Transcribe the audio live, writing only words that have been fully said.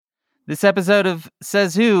This episode of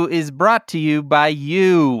Says Who is brought to you by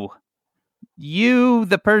you. You,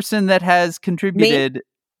 the person that has contributed.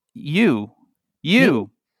 Me? You.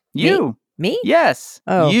 Me? Yes.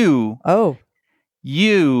 Oh. You. Oh.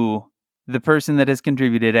 You, the person that has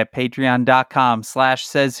contributed at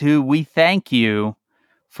patreon.com/sayswho. We thank you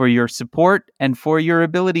for your support and for your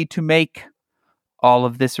ability to make all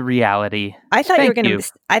of this a reality. I thought you were Thank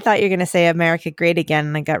going to say America Great Again,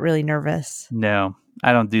 and I got really nervous. No,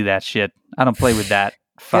 I don't do that shit. I don't play with that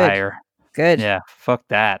fire. Good. Yeah, fuck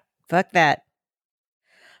that. Fuck that.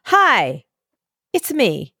 Hi, it's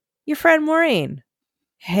me, your friend Maureen.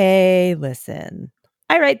 Hey, listen.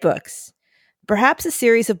 I write books. Perhaps a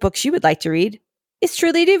series of books you would like to read is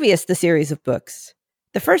Truly Devious, the series of books.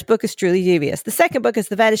 The first book is Truly Devious. The second book is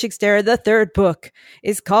The Vanishing Stare. The third book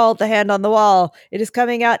is called The Hand on the Wall. It is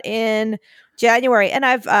coming out in January. And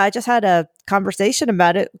I've just had a conversation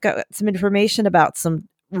about it. Got some information about some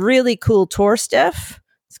really cool tour stuff.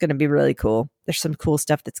 It's going to be really cool. There's some cool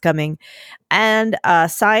stuff that's coming. And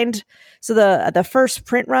signed. So the first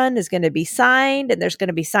print run is going to be signed. And there's going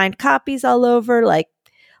to be signed copies all over. Like,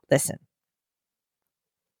 listen.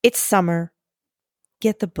 It's summer.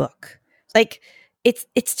 Get the book. Like,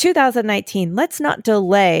 it's 2019. Let's not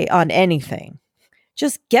delay on anything.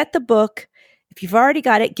 Just get the book. If you've already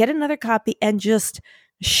got it, get another copy and just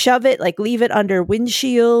shove it, like leave it under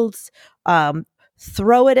windshields,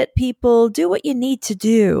 throw it at people, do what you need to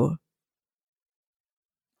do.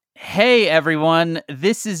 Hey everyone,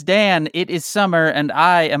 this is Dan. It is summer and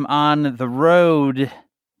I am on the road.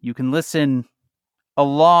 You can listen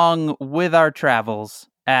along with our travels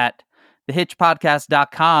at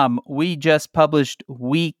thehitchpodcast.com. We just published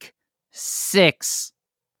week 6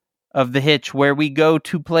 of The Hitch, where we go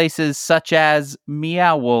to places such as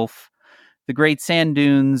Meow Wolf, the Great Sand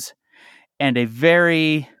Dunes, and a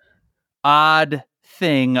very odd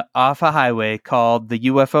thing off a highway called the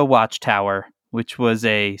UFO Watchtower, which was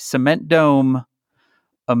a cement dome,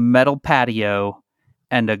 a metal patio,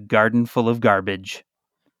 and a garden full of garbage.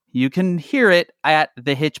 You can hear it at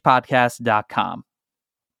thehitchpodcast.com.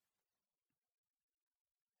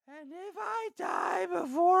 And if I die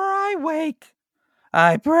before I wake,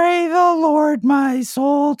 I pray the Lord my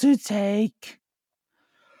soul to take.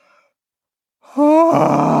 Oh,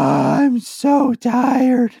 I'm so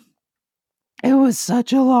tired. It was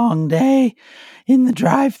such a long day in the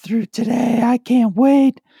drive-thru today. I can't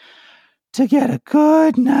wait to get a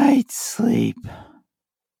good night's sleep.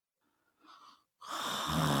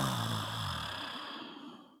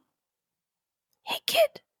 Hey,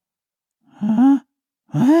 kid. Huh?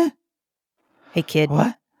 What? Hey, kid.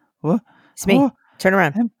 What? It's me. What? Turn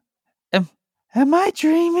around. Am I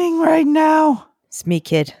dreaming right now? It's me,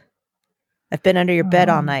 kid. I've been under your bed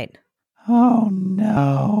all night. Oh,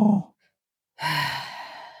 no.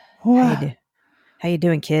 What? How you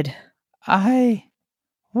doing, kid? How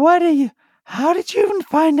did you even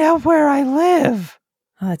find out where I live?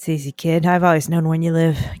 Oh, it's easy, kid. I've always known when you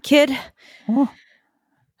live. Kid? Oh,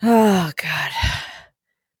 God.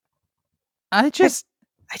 I just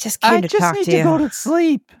came to talk need to you. to go to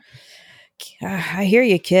sleep. I hear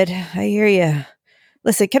you, kid. I hear you.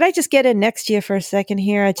 Listen, can I just get in next to you for a second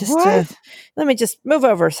here? What? Let me just move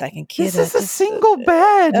over a second, kid. This is a single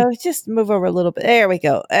bed. Just move over a little bit. There we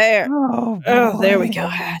go. There. Oh, there we go.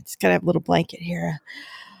 Just gotta have a little blanket here.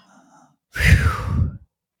 Whew.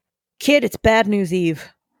 Kid, it's Bad News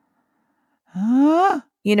Eve. Huh?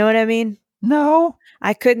 You know what I mean? No.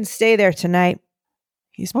 I couldn't stay there tonight.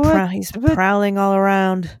 He's prowling all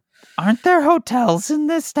around. Aren't there hotels in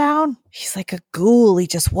this town? He's like a ghoul. He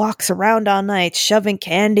just walks around all night, shoving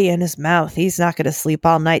candy in his mouth. He's not going to sleep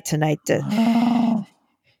all night tonight.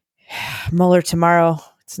 Mueller tomorrow.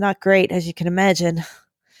 It's not great, as you can imagine.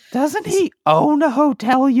 Doesn't he own a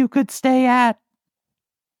hotel you could stay at?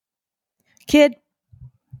 Kid,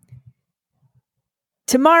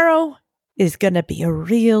 tomorrow is going to be a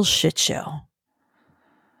real shit show.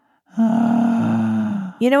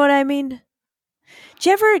 You know what I mean? Do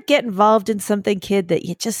you ever get involved in something, kid, that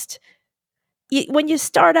when you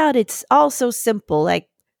start out, it's all so simple. Like,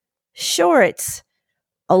 sure, it's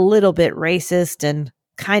a little bit racist and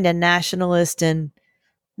kind of nationalist and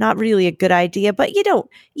not really a good idea, but you don't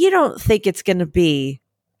think it's going to be,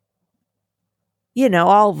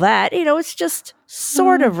 all that. It's just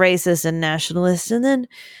sort of racist and nationalist. And then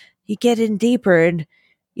you get in deeper and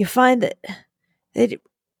you find that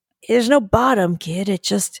there's no bottom, kid. It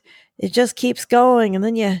just keeps going. And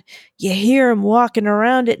then you hear him walking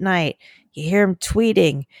around at night. You hear him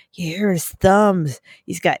tweeting. You hear his thumbs.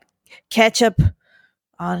 He's got ketchup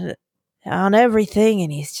on on everything,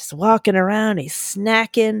 and he's just walking around. He's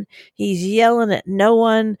snacking. He's yelling at no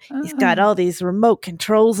one. He's got all these remote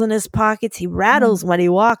controls in his pockets. He rattles when he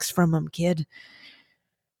walks from them, kid.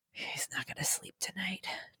 He's not going to sleep tonight.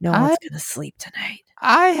 No one's going to sleep tonight.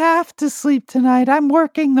 I have to sleep tonight. I'm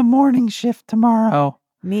working the morning shift tomorrow.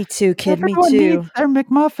 Me too, kid. Everyone Me too. needs their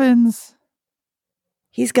McMuffins.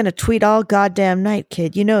 He's going to tweet all goddamn night,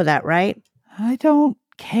 kid. You know that, right? I don't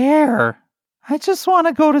care. I just want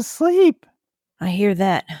to go to sleep. I hear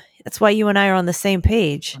that. That's why you and I are on the same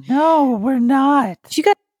page. No, we're not. You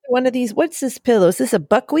got one of these. What's this pillow? Is this a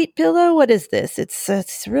buckwheat pillow? What is this?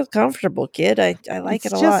 It's real comfortable, kid. I like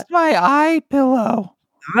it a lot. It's just my eye pillow.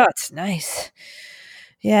 Oh, it's nice.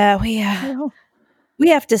 Yeah, we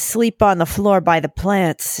have to sleep on the floor by the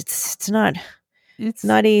plants. It's not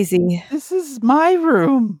easy. This is my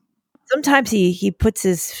room. Sometimes he puts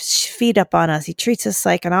his feet up on us. He treats us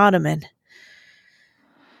like an ottoman.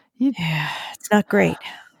 Yeah, it's not great.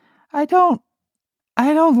 I don't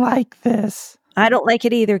like this. I don't like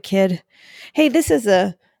it either, kid. Hey, this is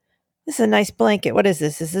a nice blanket. What is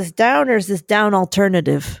this? Is this down or is this down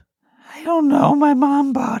alternative? I don't know. My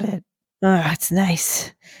mom bought it. Oh, it's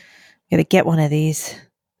nice. Gotta get one of these.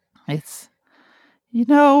 It's,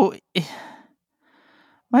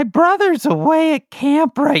 my brother's away at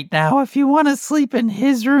camp right now. If you want to sleep in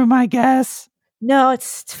his room, I guess. No,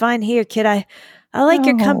 it's fine here, kid. I like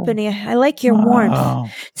your company. I like your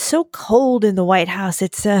warmth. It's so cold in the White House.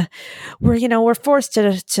 It's we're forced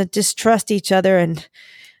to distrust each other, and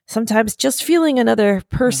sometimes just feeling another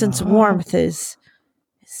person's warmth is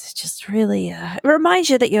just really it reminds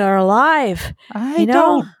you that you're alive. I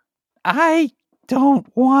don't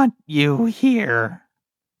want you here.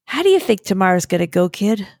 How do you think tomorrow's gonna go,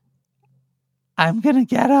 kid? I'm gonna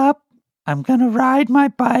get up. I'm gonna ride my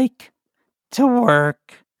bike to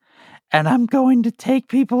work. And I'm going to take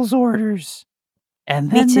people's orders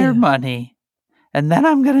and then their money. And then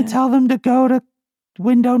I'm going to tell them to go to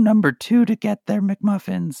window number 2 to get their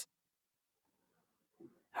McMuffins.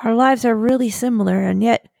 Our lives are really similar, and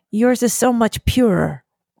yet yours is so much purer.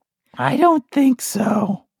 I don't think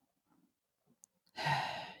so.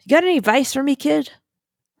 You got any advice for me, kid?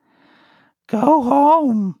 Go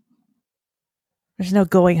home. There's no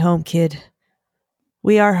going home, kid.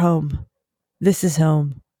 We are home. This is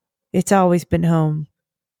home. It's always been home.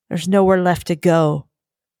 There's nowhere left to go.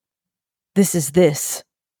 This is this.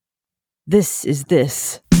 This is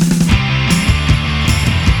this.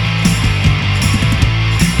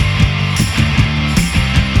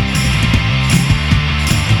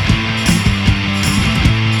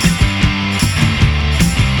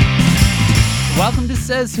 Welcome to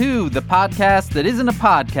Says Who, the podcast that isn't a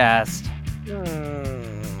podcast.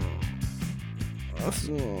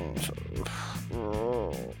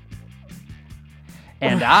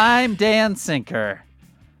 And I'm Dan Sinker.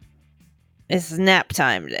 It's nap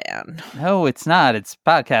time, Dan. No, it's not. It's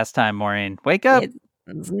podcast time, Maureen. Wake up.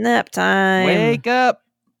 It's nap time. Wake up.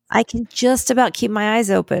 I can just about keep my eyes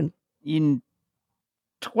open. In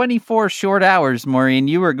 24 short hours, Maureen,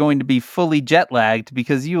 you are going to be fully jet lagged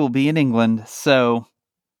because you will be in England. So,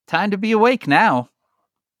 time to be awake now.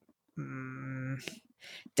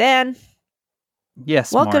 Dan.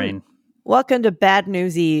 Yes, Maureen. Welcome to Bad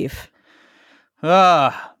News Eve.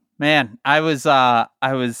 Man, I was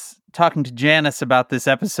talking to Janice about this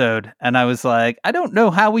episode, and I was like, I don't know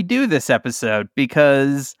how we do this episode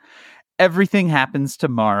because everything happens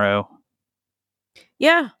tomorrow.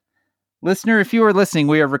 Yeah. Listener, if you are listening,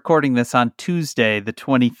 we are recording this on Tuesday, the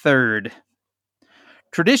 23rd.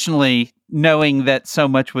 Traditionally, knowing that so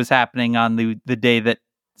much was happening on the day that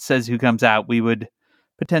Says Who comes out, we would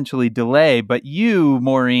potentially delay. But you,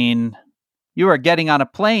 Maureen, you are getting on a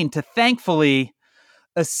plane to thankfully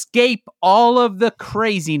escape all of the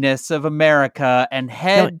craziness of America and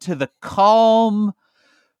head to the calm,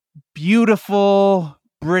 beautiful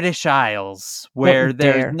British Isles, where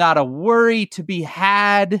there's not a worry to be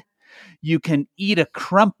had. You can eat a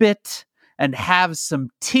crumpet and have some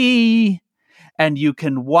tea, and you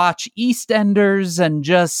can watch EastEnders and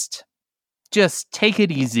just take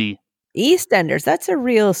it easy. EastEnders, that's a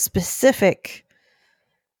real specific,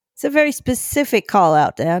 it's a very specific call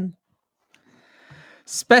out, Dan.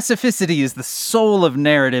 Specificity is the soul of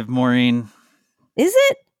narrative, Maureen. Is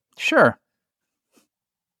it? Sure.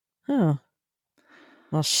 Oh.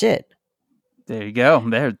 Well, shit. There you go.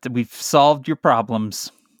 There, we've solved your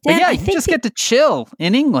problems. Dan, but yeah, you just get to chill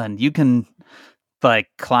in England. You can,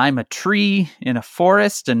 climb a tree in a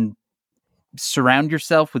forest and surround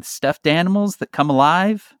yourself with stuffed animals that come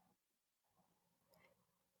alive.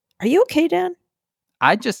 Are you okay, Dan?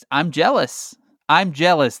 I'm jealous. I'm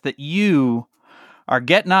jealous that you are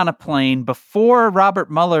getting on a plane before Robert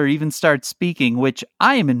Mueller even starts speaking, which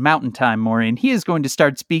I am in Mountain Time, Maureen. He is going to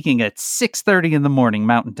start speaking at 6:30 in the morning,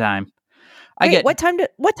 Mountain Time. What time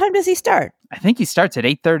does he start? I think he starts at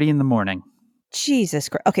 8:30 in the morning. Jesus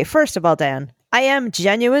Christ. Okay, first of all, Dan, I am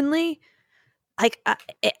genuinely,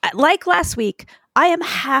 like last week, I am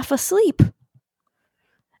half asleep.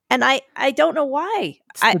 And I don't know why.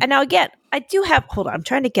 Now again, I do have, hold on, I'm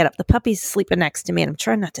trying to get up. The puppy's sleeping next to me and I'm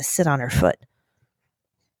trying not to sit on her foot.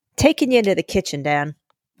 Taking you into the kitchen, Dan.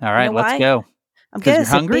 All right, let's go. I'm getting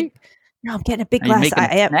hungry? I'm getting a big Are you glass.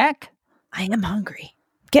 making a snack? I am hungry.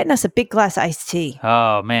 Getting us a big glass of iced tea.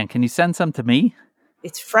 Oh, man. Can you send some to me?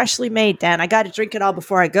 It's freshly made, Dan. I got to drink it all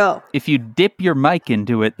before I go. If you dip your mic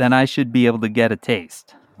into it, then I should be able to get a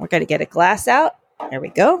taste. We're going to get a glass out. There we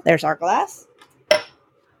go. There's our glass.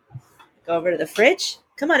 Go over to the fridge.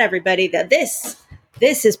 Come on, everybody. This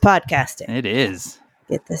is podcasting. It is.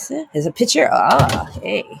 Get this in. There's a picture. Ah,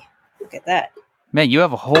 hey. Look at that. Man, you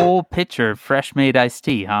have a whole pitcher of fresh made iced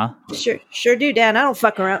tea, huh? Sure do, Dan. I don't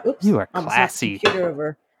fuck around. Oops. You are Almost classy. knocked the computer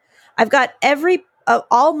over. I've got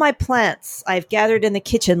all my plants I've gathered in the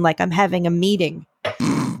kitchen like I'm having a meeting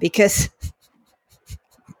because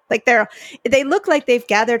like they look like they've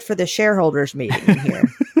gathered for the shareholders meeting in here.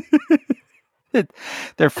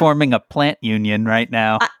 They're forming a plant union right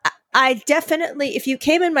now. I definitely, if you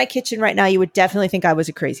came in my kitchen right now, you would definitely think I was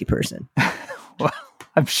a crazy person. Well,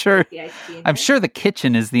 I'm sure the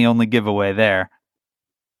kitchen is the only giveaway there.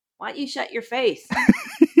 Why don't you shut your face?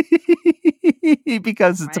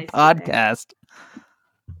 Because it's a podcast.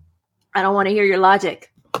 I don't want to hear your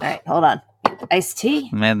logic. All right, hold on. Iced tea?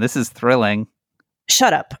 Man, this is thrilling.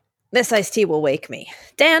 Shut up. This iced tea will wake me.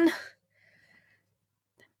 Dan?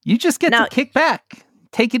 You just get to kick back.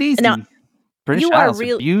 Take it easy. Now, British Isles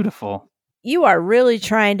are beautiful. You are really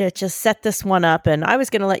trying to just set this one up, and I was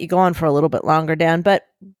going to let you go on for a little bit longer, Dan, but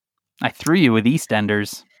I threw you with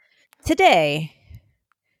EastEnders. Today,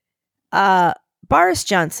 Boris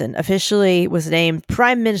Johnson officially was named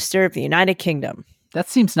Prime Minister of the United Kingdom. That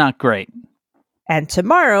seems not great. And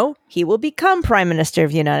tomorrow, he will become Prime Minister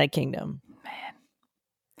of the United Kingdom. Man.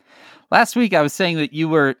 Last week, I was saying that you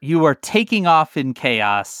were taking off in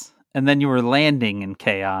chaos, and then you were landing in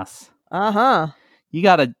chaos. Uh-huh. You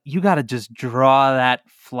gotta just draw that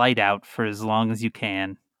flight out for as long as you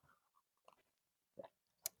can.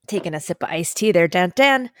 Taking a sip of iced tea there, Dan.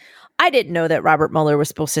 Dan, I didn't know that Robert Mueller was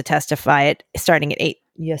supposed to testify it starting at 8.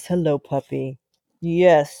 Yes, hello, puppy.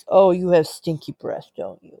 Yes. Oh, you have stinky breath,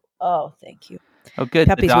 don't you? Oh, thank you. Oh, good.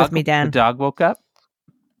 Puppy's with me, Dan. The dog woke up?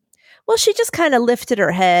 Well, she just kind of lifted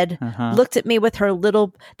her head, looked at me with her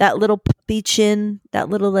little puppy chin, that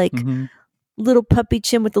little little puppy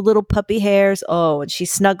chin with the little puppy hairs. Oh, and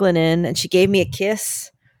she's snuggling in, and she gave me a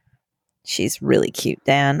kiss. She's really cute,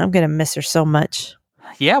 Dan. I'm going to miss her so much.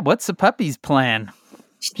 Yeah, what's the puppy's plan?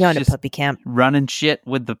 She's going to puppy camp. Running shit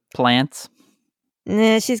with the plants?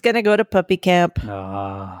 She's going to go to puppy camp.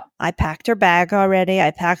 I packed her bag already.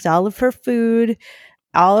 I packed all of her food,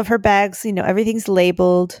 all of her bags. You know, everything's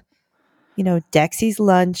labeled. You know, Dexy's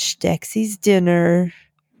lunch, Dexy's dinner.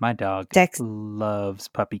 My dog loves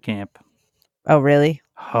puppy camp. Oh, really?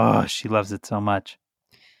 Oh, she loves it so much.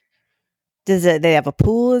 They have a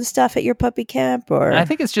pool and stuff at your puppy camp? Or I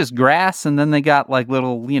think it's just grass, and then they got like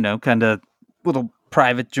little, kind of little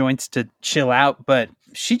private joints to chill out, but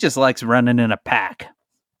she just likes running in a pack.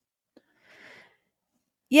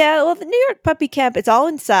 Yeah, well, the New York puppy camp, it's all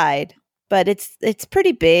inside, but it's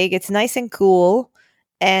pretty big. It's nice and cool,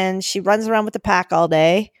 and she runs around with the pack all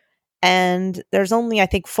day, and there's only, I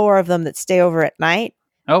think, 4 of them that stay over at night.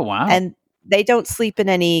 Oh, wow. And they don't sleep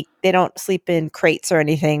in crates or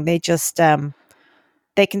anything. They just,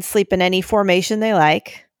 they can sleep in any formation they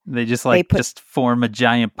like. They just just form a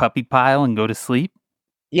giant puppy pile and go to sleep?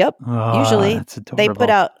 Yep. Oh, usually that's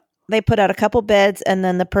adorable. they put out a couple beds, and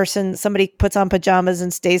then somebody puts on pajamas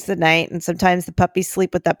and stays the night. And sometimes the puppies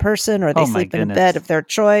sleep with that person, or they sleep in a bed of their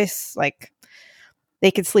choice. Like, they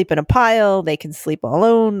can sleep in a pile. They can sleep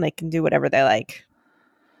alone. They can do whatever they like.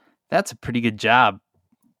 That's a pretty good job.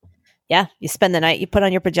 Yeah, you spend the night, you put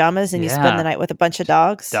on your pajamas, and you spend the night with a bunch of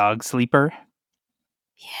dogs. Dog sleeper.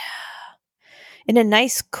 Yeah. In a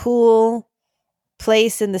nice, cool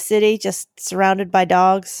place in the city, just surrounded by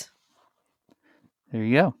dogs. There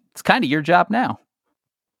you go. It's kind of your job now.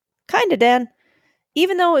 Kind of, Dan.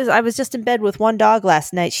 Even though I was just in bed with one dog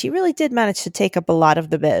last night, she really did manage to take up a lot of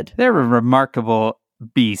the bed. They're a remarkable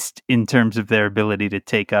beast in terms of their ability to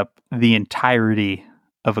take up the entirety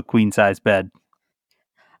of a queen-size bed.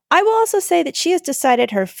 I will also say that she has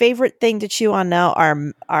decided her favorite thing to chew on now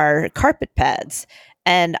are carpet pads.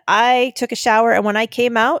 And I took a shower, and when I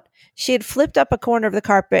came out, she had flipped up a corner of the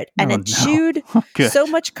carpet and Oh, had no. chewed Oh, good. so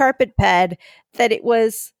much carpet pad that it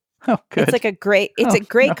was, Oh, good. it's like a gray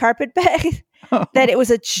no. carpet bag Oh, that it was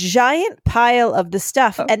a giant pile of the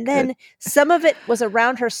stuff. Oh, and then good. some of it was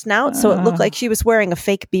around her snout. So it looked like she was wearing a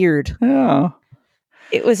fake beard. Oh,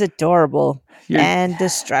 It was adorable you're- and the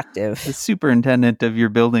destructive. superintendent of your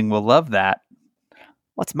building will love that.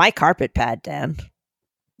 What's my carpet pad, Dan?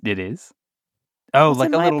 It is. Oh, What's like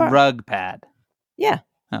in a my little apart- rug pad. Yeah.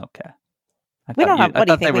 Okay. We don't have, what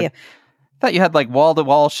do you think? I thought you had like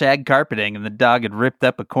wall-to-wall shag carpeting, and the dog had ripped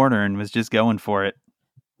up a corner and was just going for it.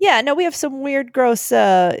 Yeah, no, we have some weird, gross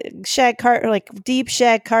like deep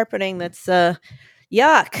shag carpeting that's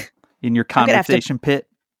yuck. In your I'm gonna have to- conversation pit.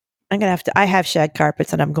 I have shag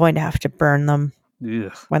carpets and I'm going to have to burn them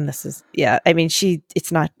Ugh. when this is, yeah. I mean,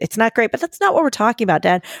 it's not great, but that's not what we're talking about,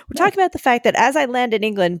 Dan. We're talking about the fact that as I land in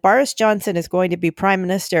England, Boris Johnson is going to be prime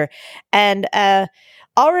minister, and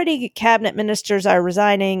already cabinet ministers are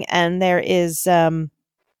resigning, and there is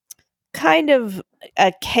kind of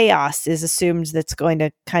a chaos is assumed that's going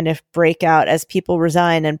to kind of break out as people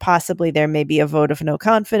resign, and possibly there may be a vote of no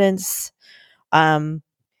confidence.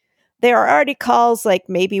 There are already calls like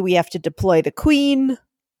maybe we have to deploy the Queen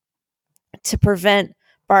to prevent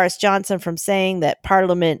Boris Johnson from saying that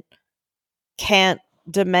Parliament can't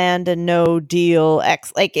demand a no deal.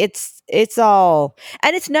 Like it's all,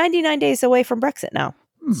 and it's 99 days away from Brexit now.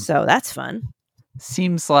 So that's fun.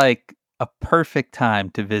 Seems like a perfect time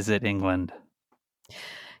to visit England.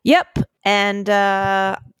 Yep. And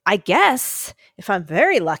I guess if I'm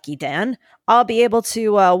very lucky, Dan, I'll be able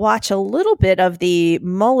to watch a little bit of the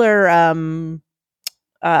Mueller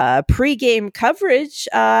pregame coverage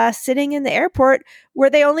sitting in the airport where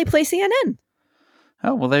they only play CNN.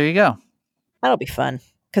 Oh, well, there you go. That'll be fun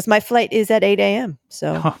because my flight is at 8 a.m.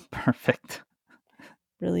 So Oh, perfect.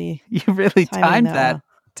 really, You really timed that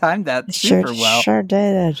that super well. Sure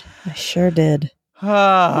did. I sure did.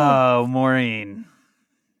 Oh, Maureen.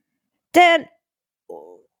 Dan,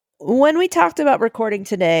 when we talked about recording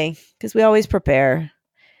today, because we always prepare,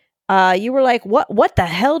 you were like, what the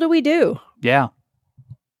hell do we do? Yeah.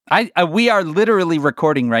 We are literally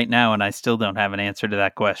recording right now, and I still don't have an answer to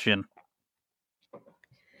that question.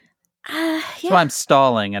 That's why I'm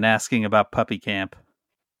stalling and asking about puppy camp.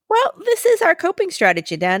 Well, this is our coping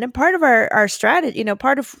strategy, Dan. And part of our strategy,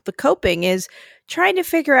 part of the coping is trying to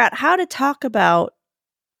figure out how to talk about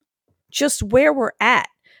just where we're at,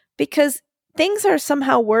 because things are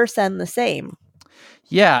somehow worse than the same.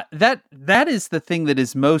 Yeah, that is the thing that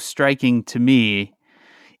is most striking to me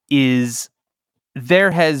is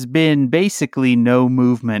there has been basically no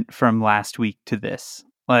movement from last week to this.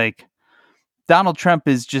 Like, Donald Trump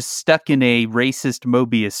is just stuck in a racist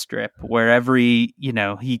Mobius strip where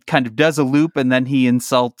he kind of does a loop and then he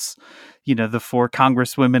insults, the 4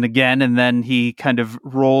 congresswomen again, and then he kind of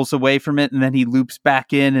rolls away from it and then he loops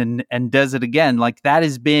back in and does it again. Like, that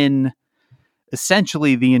has been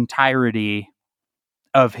essentially the entirety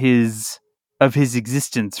of his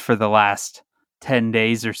existence for the last 10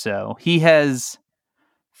 days or so. He has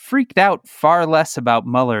freaked out far less about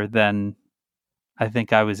Mueller than I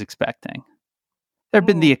think I was expecting. There have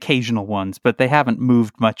been the occasional ones, but they haven't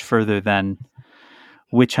moved much further than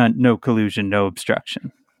witch hunt, no collusion, no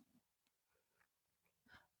obstruction.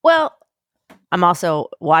 Well, I'm also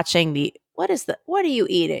watching what are you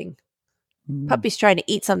eating? Puppy's trying to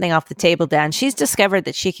eat something off the table, Dan. She's discovered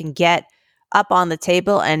that she can get up on the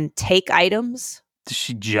table and take items. Does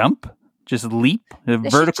she jump? Just leap? A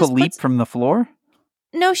vertical leap from the floor?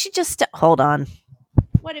 No, she just... Hold on.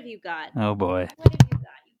 What have you got? Oh, boy. What have you got?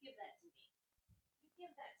 You give that to me. You give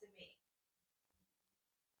that to me.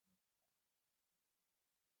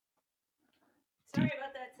 Sorry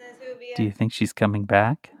about that, says Huvia. Do you think she's coming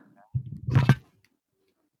back?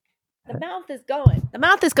 The mouth is going. The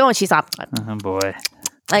mouth is going. She's off. Oh, boy.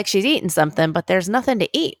 Like she's eating something, but there's nothing to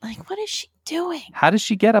eat. Like, what is she doing? How does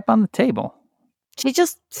she get up on the table? She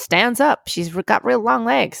just stands up. She's got real long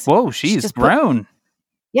legs. Whoa, she's grown.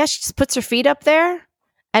 She just puts her feet up there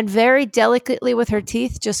and very delicately with her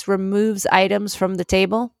teeth just removes items from the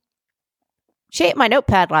table. She ate my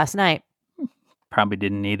notepad last night. Probably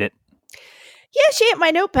didn't need it. Yeah, she ate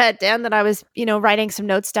my notepad, Dan, that I was, writing some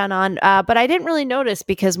notes down on. But I didn't really notice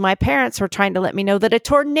because my parents were trying to let me know that a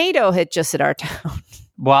tornado had just hit our town.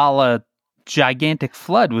 While a gigantic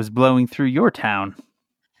flood was blowing through your town.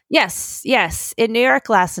 Yes. In New York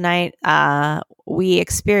last night, we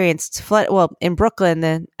experienced flood. Well, in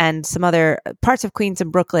Brooklyn and some other parts of Queens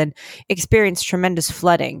and Brooklyn experienced tremendous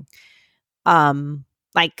flooding.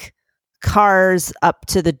 Like cars up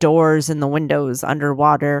to the doors and the windows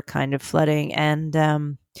underwater kind of flooding.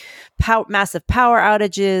 And massive power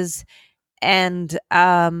outages, and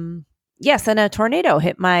yes, and a tornado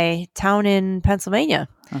hit my town in Pennsylvania.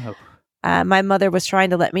 Oh. My mother was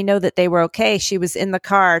trying to let me know that they were okay. She was in the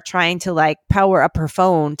car trying to like power up her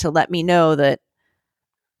phone to let me know that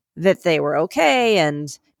they were okay,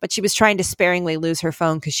 but she was trying to sparingly lose her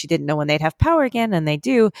phone because she didn't know when they'd have power again, and they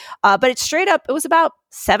do. But it's straight up, it was about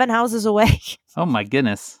 7 houses away. Oh my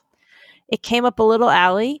goodness. It came up a little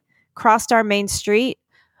alley, crossed our main street,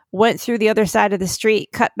 went through the other side of the street,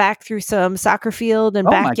 cut back through some soccer field and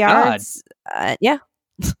backyards. Yeah.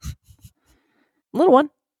 Little one.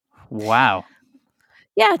 Wow.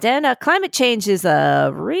 Yeah, Dan, climate change is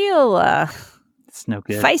a real it's no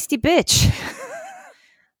good. Feisty bitch.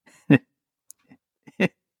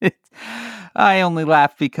 I only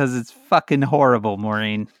laugh because it's fucking horrible,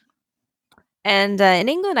 Maureen. And in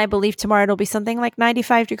England, I believe tomorrow it'll be something like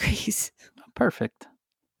 95 degrees. Perfect.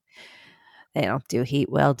 They don't do heat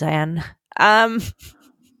well, Dan. They're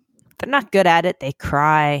not good at it. They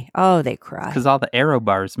cry. Oh, they cry. Because all the aero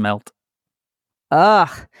bars melt.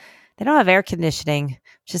 Ugh. They don't have air conditioning,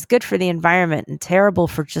 which is good for the environment and terrible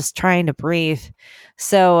for just trying to breathe.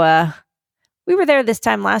 So we were there this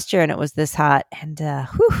time last year and it was this hot. And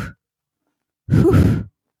whew.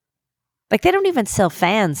 Like they don't even sell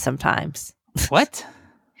fans sometimes. What?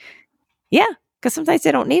 Yeah, because sometimes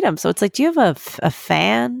they don't need them. So it's like, do you have a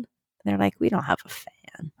fan? And they're like, we don't have a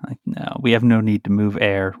fan. Like, no, we have no need to move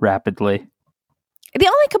air rapidly. The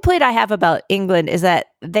only complaint I have about England is that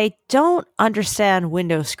they don't understand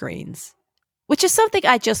window screens, which is something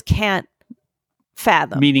I just can't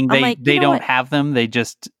fathom. Meaning they don't have them. They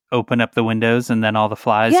just open up the windows and then all the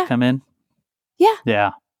flies come in. Yeah.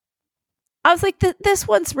 Yeah. I was like, this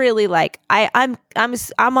one's really like I'm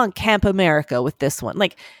on Camp America with this one.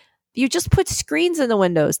 Like, you just put screens in the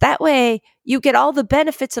windows. That way, you get all the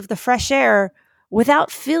benefits of the fresh air without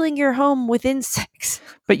filling your home with insects.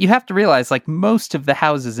 But you have to realize, like, most of the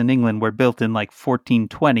houses in England were built in like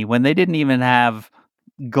 1420 when they didn't even have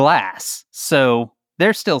glass. So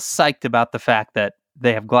they're still psyched about the fact that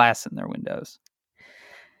they have glass in their windows.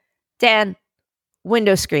 Dan,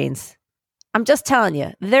 window screens. I'm just telling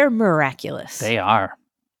you, they're miraculous. They are.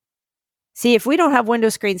 See, if we don't have window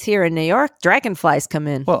screens here in New York, dragonflies come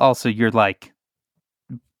in. Well, also, you're like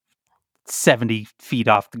 70 feet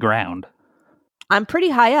off the ground. I'm pretty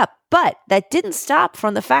high up, but that didn't stop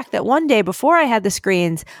from the fact that one day before I had the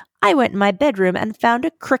screens, I went in my bedroom and found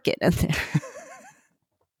a cricket in there.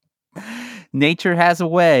 Nature has a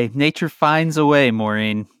way. Nature finds a way,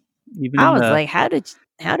 Maureen. Even I was like, how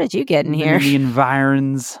did you get in here? In the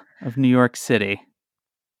environs of New York City.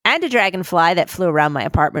 And a dragonfly that flew around my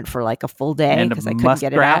apartment for like a full day because I couldn't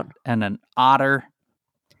get it out. And an otter.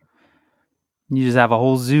 You just have a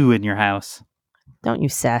whole zoo in your house. Don't you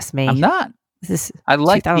sass me. I'm not. I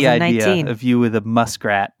like the idea of you with a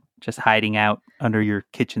muskrat just hiding out under your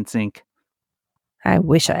kitchen sink. I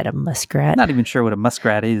wish I had a muskrat. I'm not even sure what a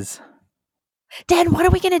muskrat is. Dad, what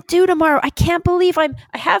are we going to do tomorrow? I can't believe I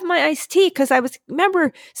have my iced tea because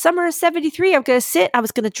remember, summer of 73, I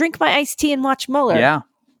was going to drink my iced tea and watch Mueller. Yeah,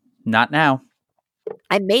 not now.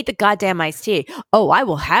 I made the goddamn iced tea. Oh, I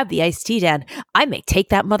will have the iced tea, Dad. I may take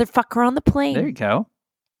that motherfucker on the plane. There you go.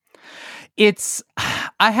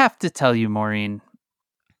 I have to tell you, Maureen.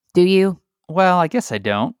 Do you? Well, I guess I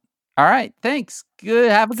don't. All right, thanks. Good.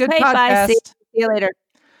 Have a good podcast. Bye. See you later.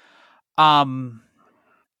 I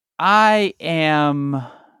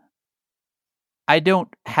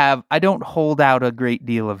don't hold out a great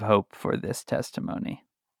deal of hope for this testimony.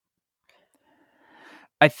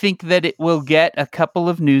 I think that it will get a couple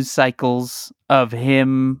of news cycles of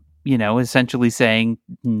him, essentially saying,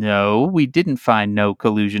 no, we didn't find no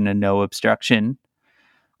collusion and no obstruction.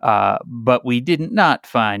 But we did not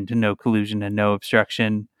find no collusion and no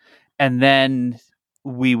obstruction. And then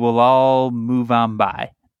we will all move on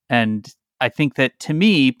by. And I think that, to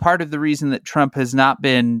me, part of the reason that Trump has not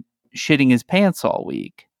been shitting his pants all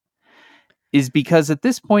week is because at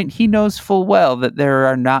this point he knows full well that there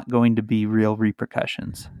are not going to be real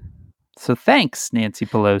repercussions. So thanks, Nancy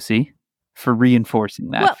Pelosi, for reinforcing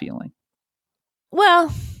that feeling.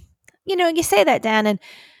 Well, you say that, Dan, and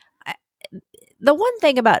the one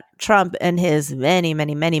thing about Trump and his many,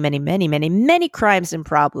 many, many, many, many, many, many crimes and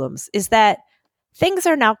problems is that things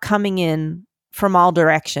are now coming in from all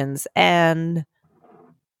directions. And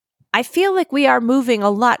I feel like we are moving a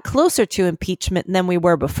lot closer to impeachment than we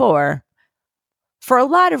were before for a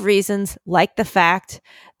lot of reasons, like the fact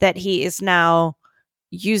that he is now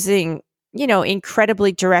using,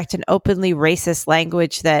 incredibly direct and openly racist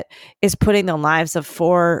language that is putting the lives of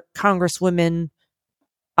 4 congresswomen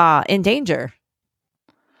in danger.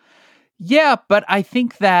 Yeah, but I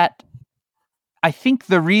think the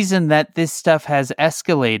reason that this stuff has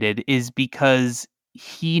escalated is because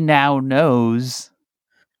he now knows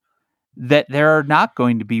that there are not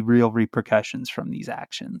going to be real repercussions from these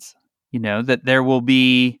actions. That there will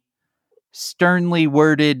be sternly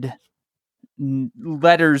worded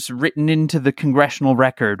letters written into the congressional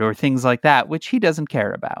record or things like that, which he doesn't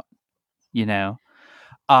care about. It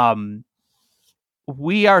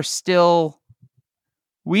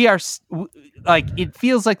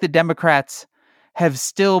feels like the Democrats have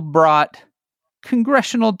still brought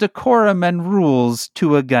congressional decorum and rules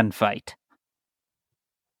to a gunfight.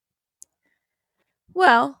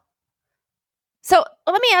 Well, so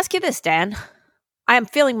let me ask you this, Dan. I am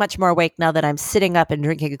feeling much more awake now that I'm sitting up and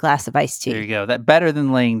drinking a glass of iced tea. There you go. That's better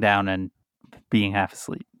than laying down and being half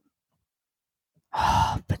asleep.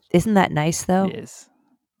 But isn't that nice, though? It is.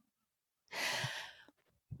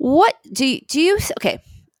 What do you? Okay,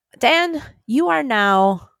 Dan, you are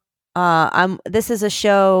now. This is a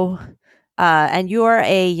show, and you're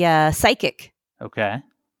a psychic. Okay.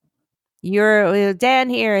 You're Dan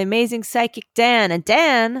here, amazing psychic Dan, and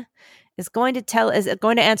Dan is going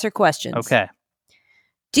to answer questions. Okay.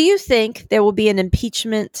 Do you think there will be an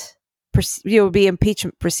impeachment? There will be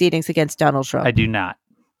impeachment proceedings against Donald Trump? I do not.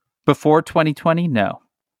 Before 2020, no.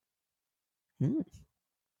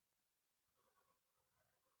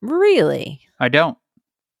 Really? I don't.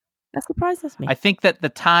 That surprises me. I think that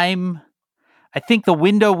the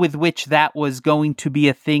window with which that was going to be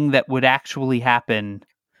a thing that would actually happen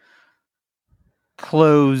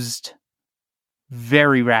closed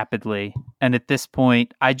very rapidly. And at this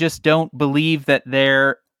point, I just don't believe that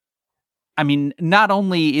not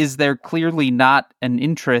only is there clearly not an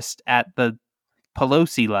interest at the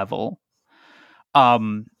Pelosi level,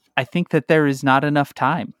 I think that there is not enough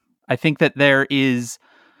time. I think that there is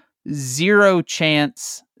zero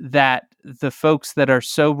chance that the folks that are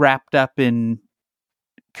so wrapped up in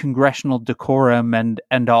congressional decorum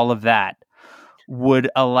and all of that would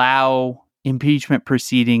allow impeachment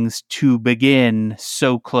proceedings to begin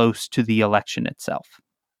so close to the election itself.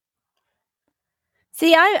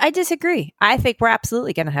 See, I disagree. I think we're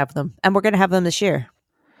absolutely going to have them, and we're going to have them this year.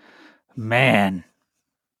 Man,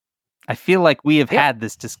 I feel like we have had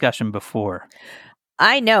this discussion before.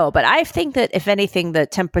 I know, but I think that if anything, the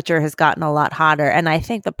temperature has gotten a lot hotter. And I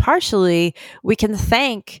think that partially we can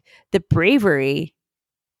thank the bravery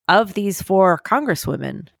of these 4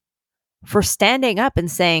 congresswomen for standing up and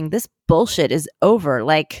saying this bullshit is over.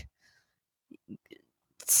 Like,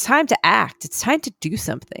 it's time to act. It's time to do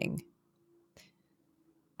something.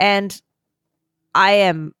 And I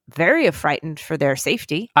am very frightened for their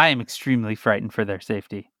safety. I am extremely frightened for their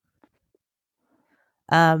safety.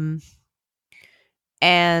 And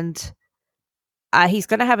he's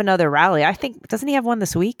going to have another rally. I think, doesn't he have one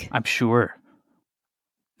this week? I'm sure.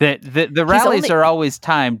 The rallies are always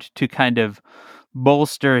timed to kind of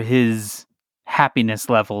bolster his happiness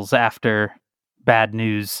levels after bad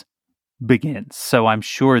news begins. So I'm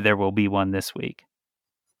sure there will be one this week.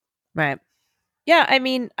 Right. Yeah, I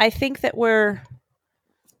mean, I think that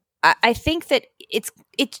I think that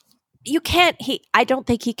I don't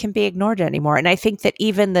think he can be ignored anymore. And I think that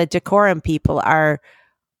even the decorum people are,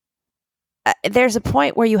 there's a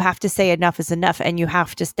point where you have to say enough is enough and you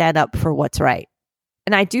have to stand up for what's right.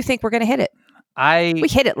 And I do think we're going to hit it. We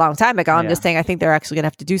hit it a long time ago. I'm just saying I think they're actually going to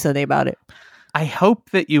have to do something about it. I hope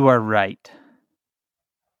that you are right.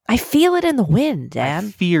 I feel it in the wind, Dan.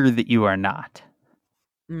 I fear that you are not.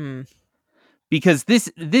 Because this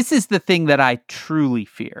is the thing that I truly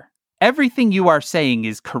fear. Everything you are saying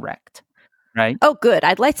is correct, right? Oh, good.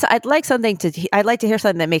 I'd like to hear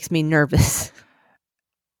something that makes me nervous.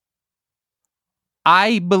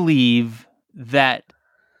 I believe that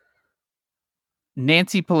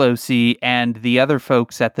Nancy Pelosi and the other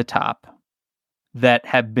folks at the top that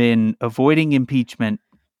have been avoiding impeachment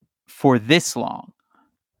for this long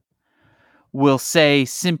will say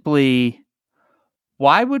simply,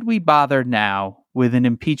 why would we bother now with an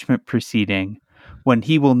impeachment proceeding when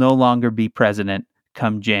he will no longer be president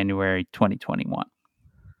come January 2021?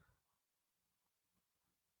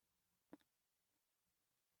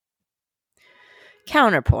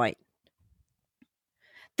 Counterpoint.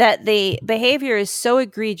 That the behavior is so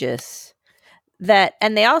egregious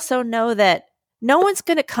and they also know that no one's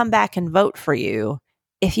going to come back and vote for you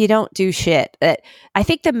if you don't do shit. That I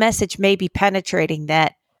think the message may be penetrating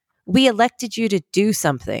that we elected you to do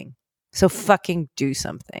something. So fucking do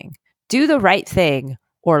something. Do the right thing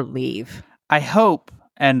or leave. I hope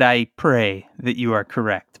and I pray that you are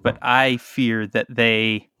correct, but I fear that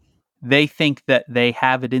they think that they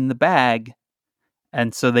have it in the bag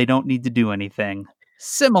and so they don't need to do anything.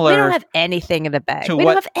 similar. We don't have anything in the bag. to We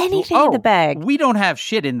what- don't have anything in the bag. We don't have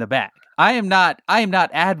shit in the bag. I am not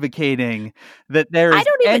advocating that there is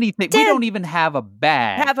anything. We don't even have a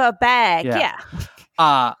bag. Have a bag, yeah.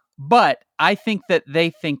 But I think that they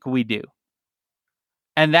think we do.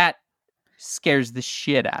 And that scares the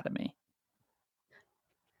shit out of me.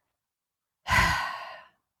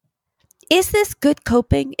 Is this good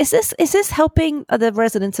coping? Is this helping the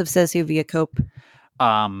residents of Sesuvia cope?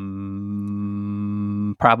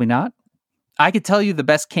 Probably not. I could tell you the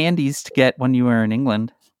best candies to get when you were in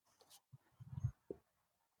England.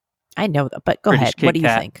 I know that, but go British ahead. Kit What do you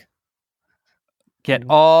Kat. think? Get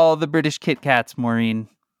all the British Kit Kats, Maureen.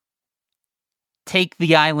 Take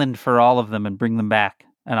the island for all of them and bring them back,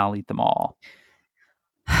 and I'll eat them all.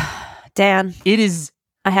 Dan, It is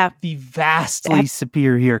I have the vastly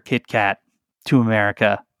superior Kit Kat to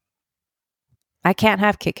America. I can't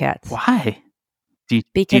have Kit Kats. Why? Do you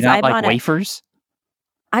Because not I'm like on wafers?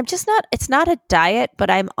 I'm just not. It's not a diet, but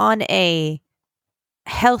I'm on a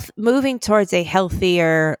moving towards a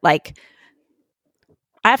healthier. Like,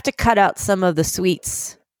 I have to cut out some of the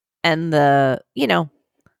sweets and I'm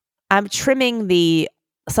trimming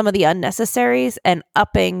some of the unnecessaries and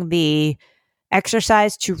upping the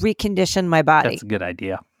exercise to recondition my body. That's a good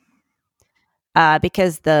idea.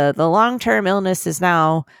 Because the long-term illness is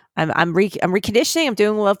now I'm reconditioning. I'm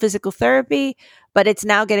doing well physical therapy, but it's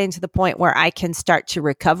now getting to the point where I can start to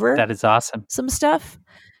recover. That is awesome. Some stuff.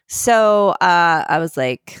 So I was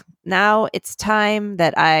like, now it's time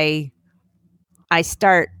that I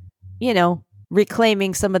start,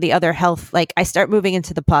 reclaiming some of the other health. Like, I start moving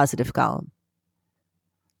into the positive column.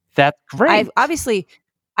 That's great.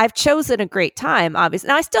 I've chosen a great time, obviously.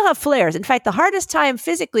 Now, I still have flares. In fact, the hardest time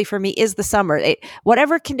physically for me is the summer.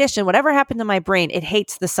 Whatever happened to my brain, it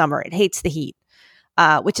hates the summer. It hates the heat,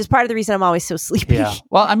 which is part of the reason I'm always so sleepy. Yeah.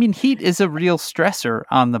 Well, I mean, heat is a real stressor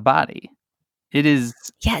on the body. It is.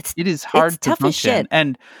 Yeah, it is hard to tough as function. shit.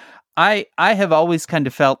 And I have always kind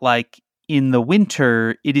of felt like in the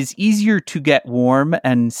winter, it is easier to get warm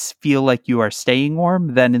and feel like you are staying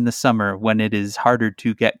warm than in the summer when it is harder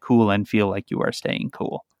to get cool and feel like you are staying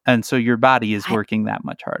cool. And so your body is working that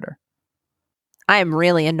much harder. I am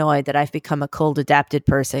really annoyed that I've become a cold adapted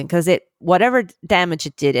person because whatever damage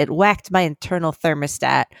it did, it whacked my internal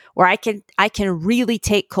thermostat where I can really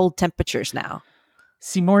take cold temperatures now.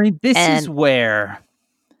 See, Maureen, this is where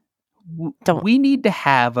we need to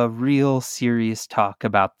have a real serious talk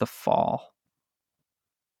about the fall.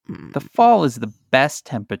 The fall is the best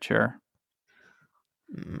temperature.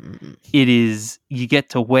 It is, you get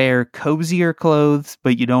to wear cozier clothes,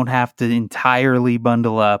 but you don't have to entirely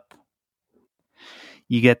bundle up.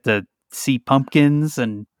 You get to see pumpkins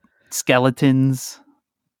and skeletons.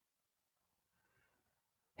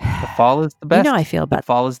 The fall is the best. You know how I feel about the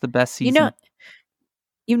fall is the best season.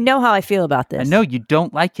 You know how I feel about this. I know you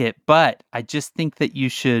don't like it, but I just think that you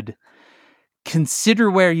should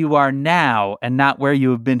consider where you are now and not where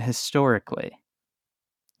you have been historically.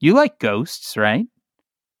 You like ghosts, right?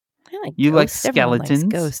 I like you ghosts. like skeletons.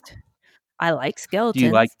 Ghost. I like skeletons. Do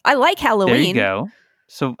you like? I like Halloween. There you go.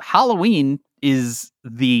 So Halloween is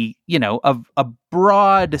a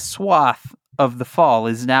broad swath of the fall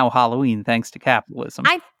is now Halloween thanks to capitalism.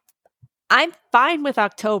 I'm fine with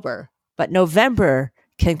October, but November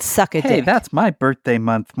can suck a dick. Hey, that's my birthday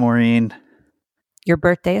month, Maureen. Your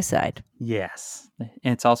birthday aside. Yes. And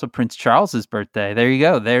it's also Prince Charles's birthday. There you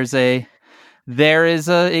go. There is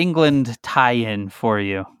a England tie-in for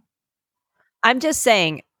you. I'm just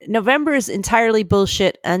saying, November is entirely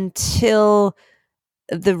bullshit until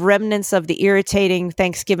the remnants of the irritating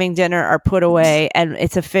Thanksgiving dinner are put away and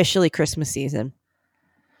it's officially Christmas season.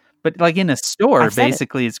 But like in a store,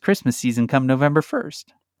 basically, it's Christmas season come November 1st.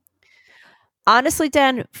 Honestly,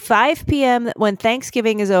 Dan, 5 p.m. when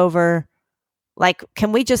Thanksgiving is over, like,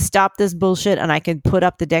 can we just stop this bullshit and I can put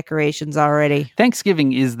up the decorations already?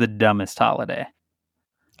 Thanksgiving is the dumbest holiday.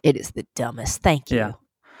 It is the dumbest. Thank you. Yeah.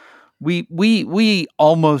 We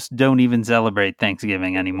almost don't even celebrate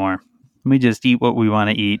Thanksgiving anymore. We just eat what we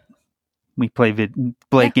want to eat. We play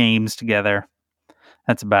games together.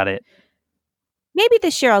 That's about it. Maybe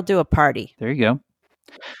this year I'll do a party. There you go.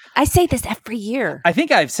 I say this every year. I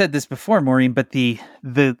think I've said this before, Maureen, but the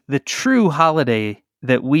true holiday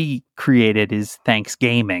that we created is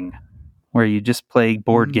Thanksgaming, where you just play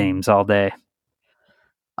board games all day.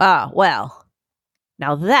 Ah, well.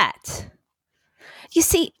 Now that. You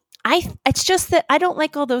see, it's just that I don't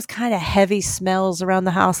like all those kind of heavy smells around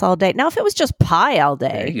the house all day. Now, if it was just pie all day.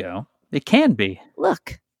 There you go. It can be.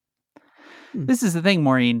 Look. This is the thing,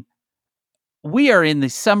 Maureen. We are in the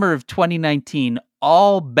summer of 2019.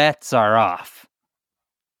 All bets are off.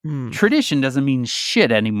 Tradition doesn't mean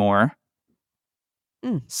shit anymore.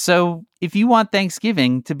 So if you want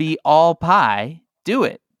Thanksgiving to be all pie, do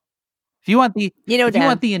it. If you want the you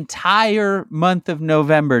want the entire month of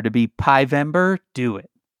November to be Pievember, do it.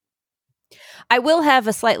 I will have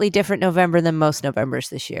a slightly different November than most Novembers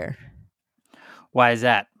this year. Why is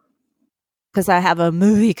that? Because I have a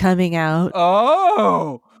movie coming out.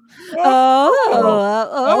 Oh,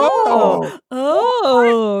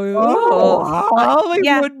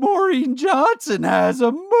 Hollywood Maureen Johnson has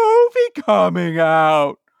a movie coming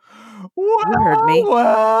out. Well, you heard me.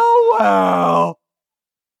 Well.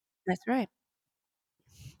 That's right.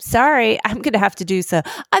 Sorry, I'm going to have to do some.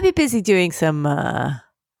 I'll be busy doing some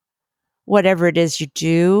whatever it is you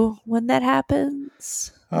do when that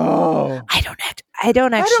happens. Oh, I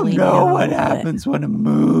don't actually know what happens when a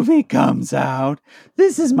movie comes out.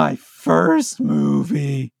 This is my first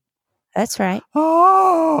movie. That's right.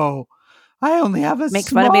 Oh, I only have a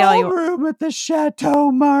small room at the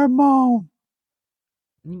Chateau Marmont.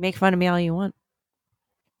 You make fun of me all you want.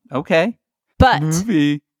 Okay. But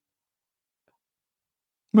movie.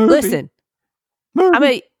 Listen.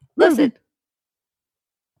 Listen.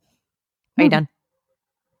 Are you done?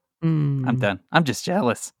 I'm done. I'm just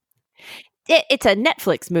jealous. It's a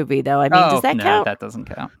Netflix movie, though. I mean, does that count? That doesn't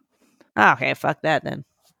count. Okay, fuck that then.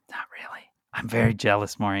 Not really. I'm very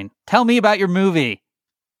jealous, Maureen. Tell me about your movie.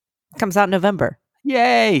 It comes out in November.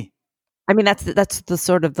 Yay! I mean, that's the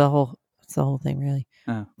sort of the whole thing, really.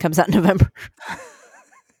 Oh. Comes out in November.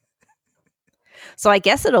 So I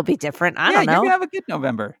guess it'll be different. I don't know. You're gonna have a good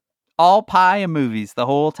November. All pie and movies the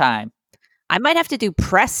whole time. I might have to do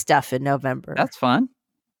press stuff in November. That's fun.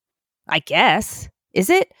 I guess. Is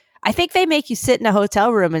it? I think they make you sit in a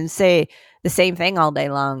hotel room and say the same thing all day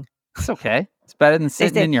long. It's okay. It's better than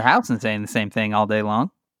sitting in your house and saying the same thing all day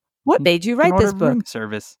long. What made you write this book? Room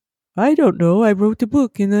service. I don't know. I wrote the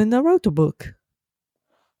book and then I wrote the book.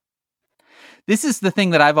 This is the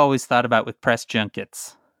thing that I've always thought about with press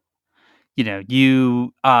junkets. You know,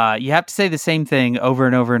 you have to say the same thing over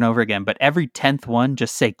and over and over again, but every 10th one,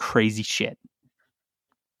 just say crazy shit.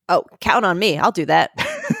 Oh, count on me. I'll do that.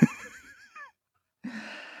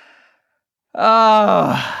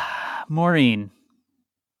 Maureen,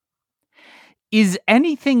 is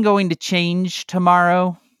anything going to change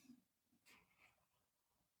tomorrow?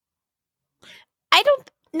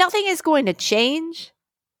 Nothing is going to change,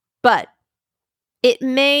 but it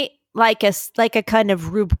may, like a kind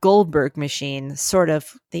of Rube Goldberg machine, sort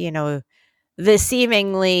of, the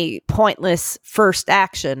seemingly pointless first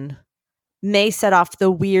action may set off the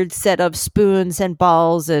weird set of spoons and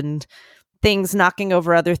balls and things knocking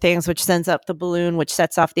over other things, which sends up the balloon, which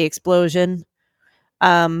sets off the explosion.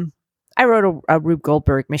 I wrote a Rube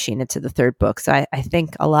Goldberg machine into the third book, so I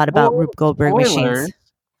think a lot about Rube Goldberg machines.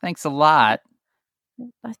 Thanks a lot.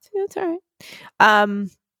 That's all right.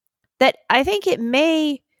 That I think it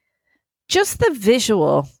may, just the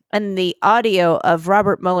visual and the audio of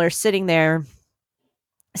Robert Mueller sitting there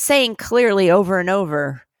saying clearly over and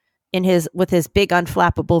over with his big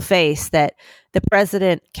unflappable face that the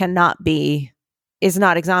president is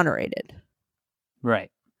not exonerated. Right.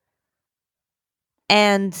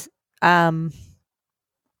 And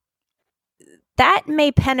that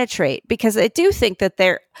may penetrate, because I do think that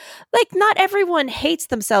not everyone hates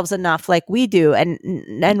themselves enough like we do and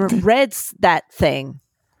reads that thing,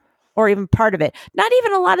 or even part of it. Not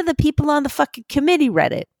even a lot of the people on the fucking committee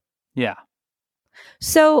read it. Yeah.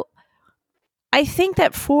 So I think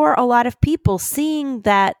that for a lot of people, seeing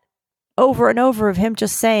that over and over of him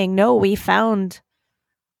just saying, no, we found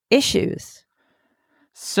issues.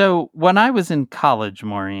 So when I was in college,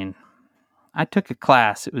 Maureen, I took a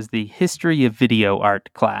class. It was the History of Video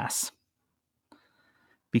Art class.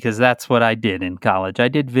 Because that's what I did in college. I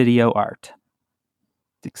did video art.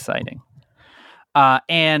 It's exciting.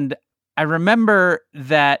 And I remember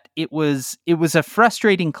that it was a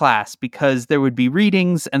frustrating class, because there would be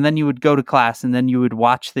readings, and then you would go to class, and then you would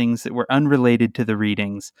watch things that were unrelated to the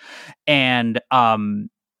readings. And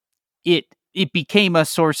it became a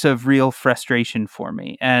source of real frustration for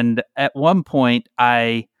me. And at one point,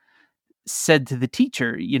 I said to the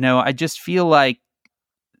teacher, I just feel like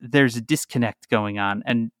there's a disconnect going on.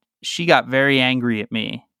 And she got very angry at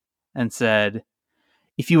me and said,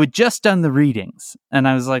 if you had just done the readings. And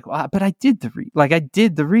I was like, well, but I did the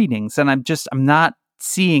readings, and I'm not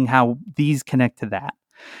seeing how these connect to that.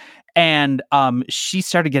 And she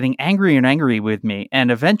started getting angry and angry with me.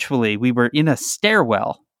 And eventually we were in a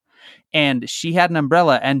stairwell, and she had an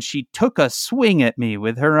umbrella, and she took a swing at me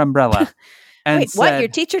with her umbrella. And wait, what? Your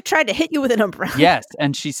teacher tried to hit you with an umbrella? Yes.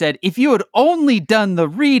 And she said, if you had only done the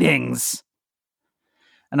readings.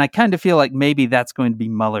 And I kind of feel like maybe that's going to be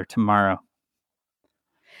Mueller tomorrow.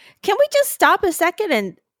 Can we just stop a second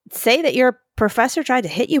and say that your professor tried to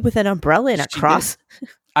hit you with an umbrella and a cross?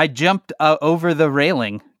 I jumped over the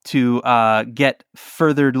railing to get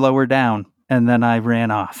further lower down, and then I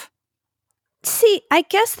ran off. See, I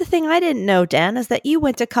guess the thing I didn't know, Dan, is that you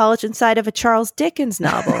went to college inside of a Charles Dickens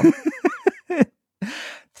novel.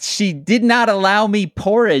 She did not allow me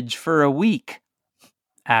porridge for a week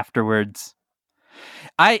afterwards.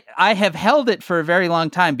 I have held it for a very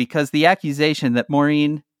long time because the accusation that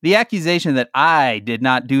I did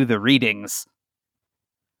not do the readings,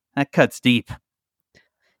 that cuts deep.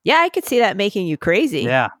 Yeah, I could see that making you crazy.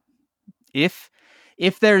 Yeah.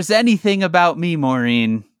 If there's anything about me,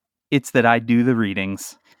 Maureen, it's that I do the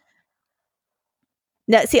readings.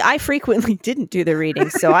 No, see, I frequently didn't do the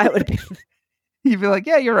readings, so I would be... You'd be like,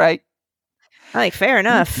 yeah, you're right. I'm like, fair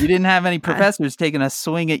enough. You didn't have any professors taking a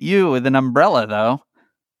swing at you with an umbrella, though.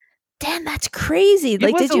 Dan, that's crazy. It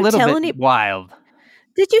was did you tell any wild?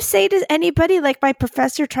 Did you say to anybody, like, my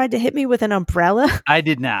professor tried to hit me with an umbrella? I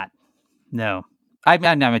did not. No.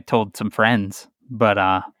 I told some friends, but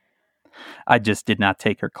I just did not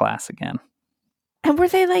take her class again. And were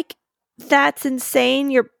they like, that's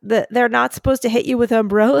insane? They're not supposed to hit you with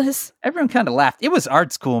umbrellas? Everyone kind of laughed. It was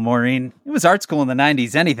art school, Maureen. It was art school in the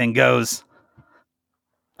 90s. Anything goes.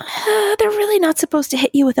 They're really not supposed to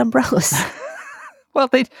hit you with umbrellas. Well,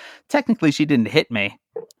 technically she didn't hit me.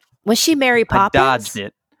 Was she Mary Poppins? I dodged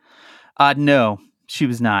it. No, she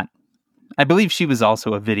was not. I believe she was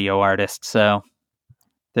also a video artist, so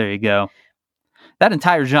there you go. That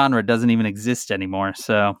entire genre doesn't even exist anymore,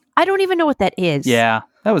 so... I don't even know what that is. Yeah,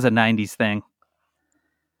 that was a 90s thing. It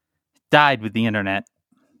died with the internet.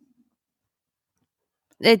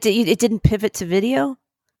 It didn't pivot to video?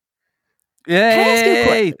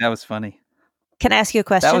 Yay! That was funny. Can I ask you a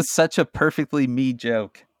question? That was such a perfectly me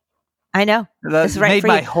joke. I know. That made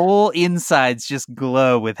my whole insides just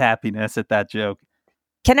glow with happiness at that joke.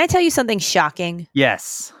 Can I tell you something shocking?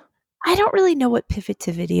 Yes. I don't really know what pivot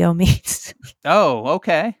to video means. Oh,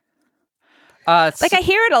 okay. I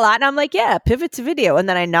hear it a lot and I'm like, yeah, pivot to video. And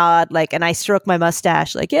then I nod and I stroke my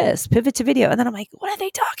mustache like, yes, pivot to video. And then I'm like, what are they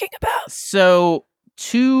talking about? So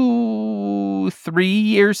 2-3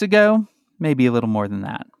 years ago, maybe a little more than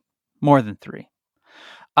that, more than 3,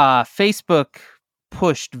 Facebook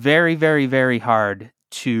pushed very, very, very hard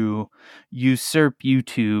to usurp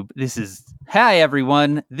YouTube. Hi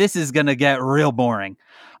everyone, this is going to get real boring.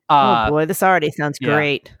 Oh boy, this already sounds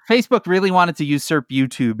great. Facebook really wanted to usurp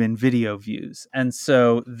YouTube in video views. And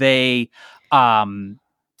so they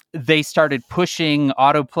started pushing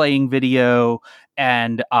auto-playing video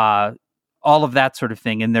and all of that sort of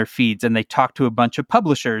thing in their feeds. And they talked to a bunch of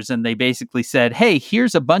publishers and they basically said, hey,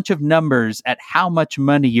 here's a bunch of numbers at how much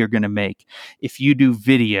money you're going to make if you do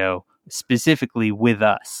video specifically with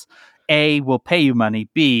us. A, we'll pay you money.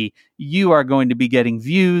 B, you are going to be getting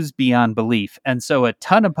views beyond belief. And so a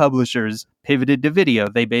ton of publishers pivoted to video.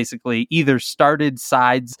 They basically either started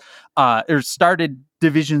or started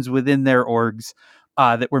divisions within their orgs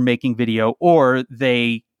that were making video, or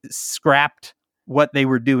they scrapped what they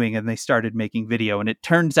were doing and they started making video. And it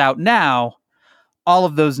turns out now all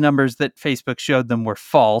of those numbers that Facebook showed them were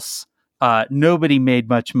false. Nobody made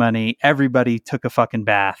much money. Everybody took a fucking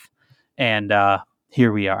bath. And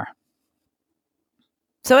here we are.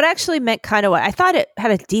 So it actually meant kind of what I thought it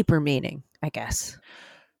had a deeper meaning, I guess.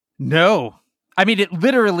 No. I mean, it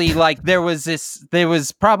literally, there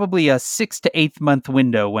was probably a 6 to 8 month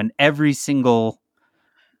window when every single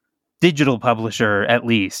digital publisher, at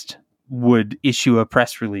least, would issue a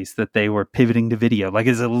press release that they were pivoting to video.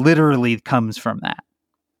 It literally comes from that.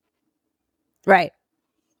 Right.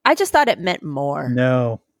 I just thought it meant more.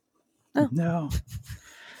 No. Oh. No.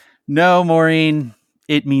 No, Maureen.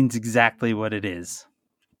 It means exactly what it is.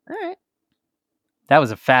 All right. That was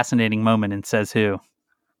a fascinating moment in Says Who.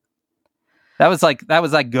 That was like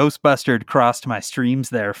Ghostbuster crossed my streams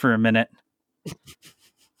there for a minute.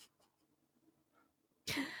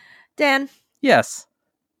 Dan. Yes.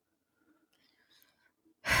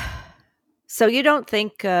 So you don't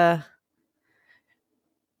think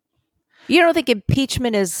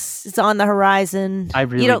impeachment is on the horizon? I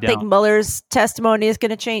really don't think Mueller's testimony is going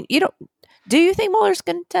to change. Do you think Mueller's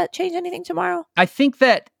going to change anything tomorrow? I think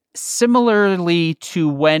that similarly to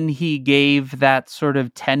when he gave that sort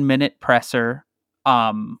of 10-minute presser,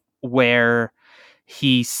 where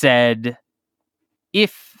he said,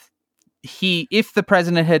 if the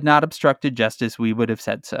president had not obstructed justice, we would have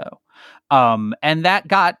said so. And that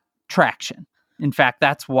got traction. In fact,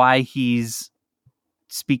 that's why he's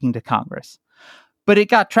speaking to Congress. But it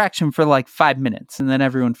got traction for 5 minutes and then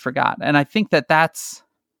everyone forgot. And I think that that's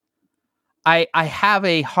I have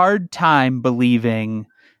a hard time believing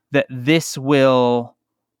that this will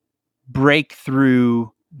break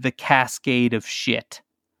through the cascade of shit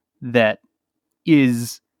that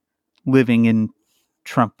is living in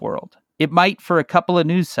Trump world. It might for a couple of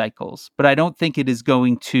news cycles, but I don't think it is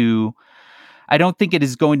going to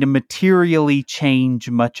materially change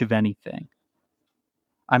much of anything.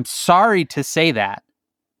 I'm sorry to say that.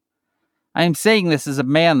 I am saying this as a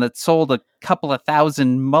man that sold a couple of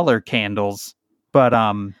thousand Mueller candles, but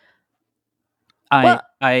I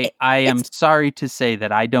am sorry to say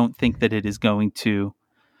that I don't think that it is going to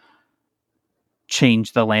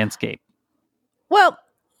change the landscape. Well,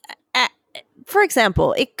 for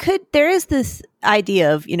example, there is this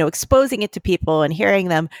idea of, exposing it to people and hearing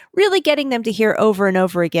them, really getting them to hear over and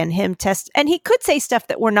over again him test, and he could say stuff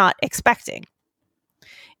that we're not expecting.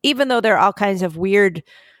 Even though there are all kinds of weird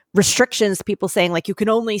restrictions, people saying like you can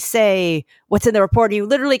only say what's in the report, you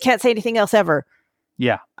literally can't say anything else ever.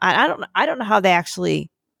 Yeah. I don't know how they actually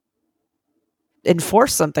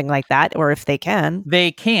enforce something like that, or if they can.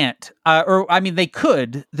 They can't. They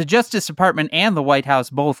could. The Justice Department and the White House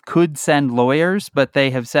both could send lawyers, but they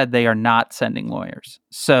have said they are not sending lawyers.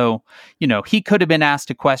 So, he could have been asked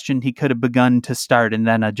a question, he could have begun to start, and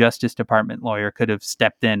then a Justice Department lawyer could have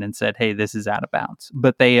stepped in and said, hey, this is out of bounds.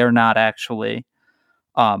 But they are not actually,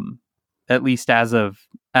 at least as of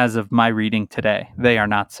my reading today, they are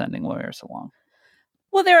not sending lawyers along.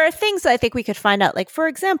 Well, there are things I think we could find out. Like, for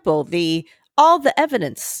example, all the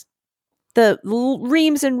evidence, the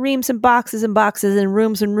reams and reams and boxes and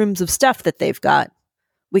rooms and rooms of stuff that they've got.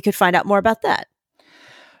 We could find out more about that.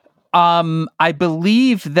 I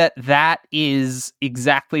believe that is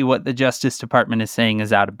exactly what the Justice Department is saying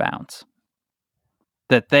is out of bounds.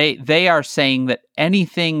 That they are saying that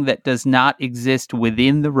anything that does not exist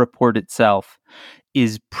within the report itself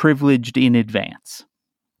is privileged in advance.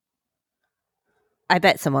 I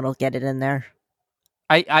bet someone will get it in there.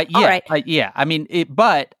 But I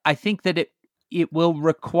think that it will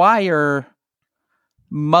require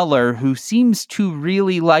Mueller, who seems to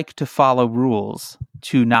really like to follow rules,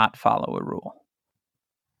 to not follow a rule.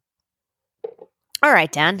 All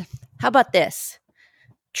right, Dan. How about this?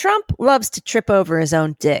 Trump loves to trip over his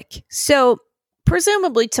own dick. So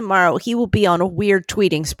presumably tomorrow he will be on a weird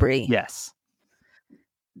tweeting spree. Yes.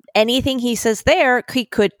 Anything he says there, he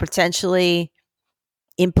could potentially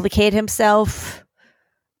implicate himself,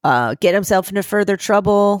 get himself into further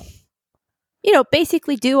trouble,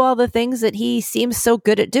 basically do all the things that he seems so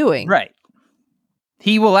good at doing. Right.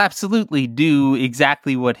 He will absolutely do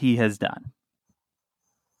exactly what he has done.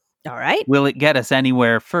 All right. Will it get us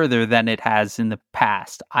anywhere further than it has in the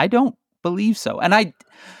past? I don't believe so. And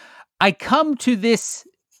I come to this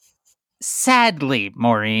sadly,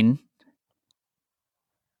 Maureen.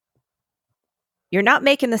 You're not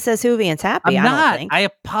making the Says Whovians happy. I'm not. I don't think. I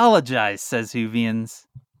apologize, Says Whovians.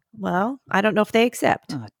 Well, I don't know if they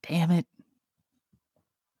accept. Oh, damn it.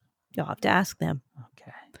 You'll have to ask them.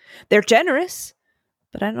 Okay. They're generous,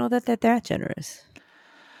 but I don't know that they're that generous.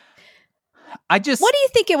 What do you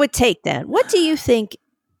think it would take then? What do you think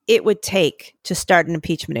it would take to start an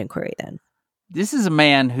impeachment inquiry then? This is a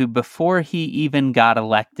man who, before he even got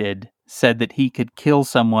elected, said that he could kill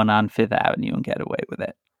someone on Fifth Avenue and get away with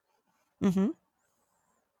it. Mm-hmm.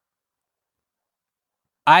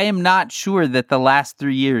 I am not sure that the last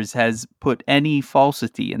 3 years has put any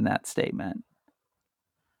falsity in that statement.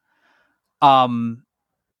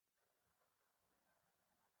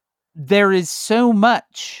 There is so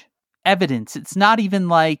much evidence. It's not even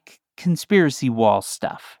like conspiracy wall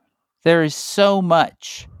stuff. There is so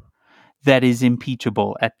much that is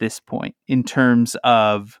impeachable at this point in terms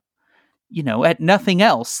of, at nothing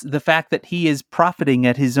else, the fact that he is profiting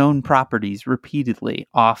at his own properties repeatedly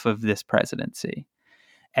off of this presidency.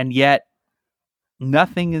 And yet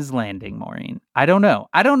nothing is landing, Maureen. I don't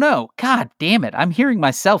know. God damn it. I'm hearing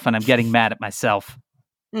myself and I'm getting mad at myself.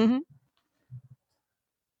 Mm-hmm.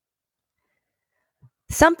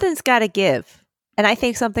 Something's got to give. And I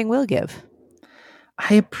think something will give.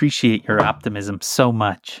 I appreciate your optimism so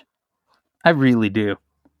much. I really do.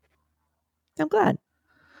 I'm glad.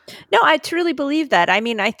 No, I truly believe that. I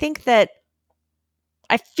mean, I think that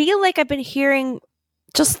I feel like I've been hearing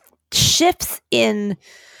just shifts in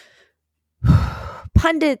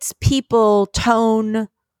pundits, people, tone,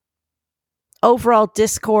 overall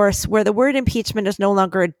discourse, where the word impeachment is no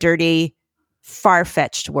longer a dirty,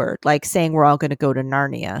 far-fetched word, like saying we're all going to go to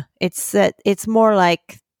Narnia. It's more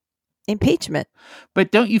like impeachment.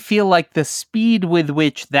 But don't you feel like the speed with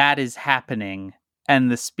which that is happening and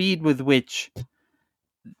the speed with which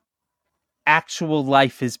actual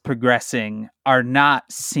life is progressing are not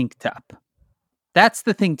synced up? That's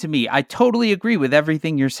the thing to me. I totally agree with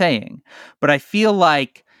everything you're saying, but I feel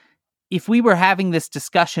like if we were having this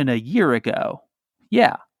discussion a year ago,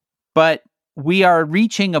 yeah, but we are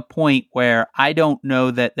reaching a point where I don't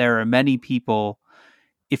know that there are many people,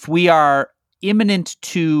 if we are imminent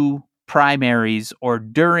to primaries or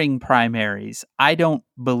during primaries, I don't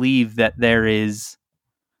believe there is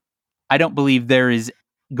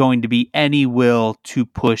going to be any will to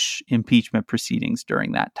push impeachment proceedings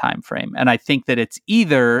during that time frame. And I think that it's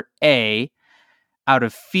either A, out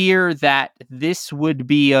of fear that this would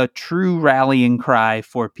be a true rallying cry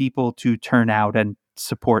for people to turn out and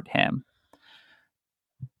support him.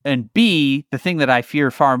 And B, the thing that I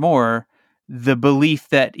fear far more, the belief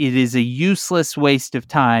that it is a useless waste of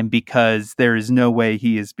time because there is no way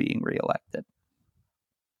he is being reelected.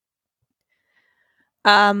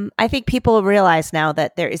 I think people realize now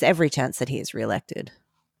that there is every chance that he is reelected.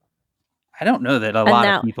 I don't know that a lot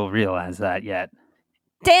of people realize that yet.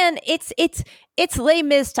 Dan, it's Les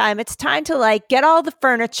Mis time. It's time to get all the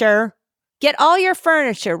furniture, get all your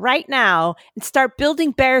furniture right now, and start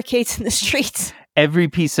building barricades in the streets. Every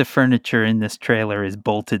piece of furniture in this trailer is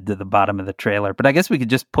bolted to the bottom of the trailer, but I guess we could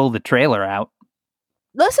just pull the trailer out.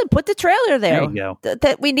 Listen, put the trailer there. There you go.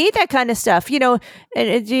 That we need that kind of stuff, And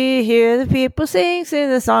do you hear the people sing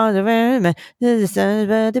the songs of the songs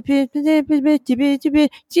about the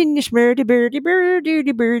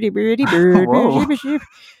birdie.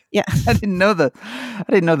 Yeah, I didn't know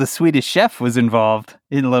the Swedish Chef was involved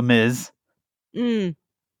in Les Mis.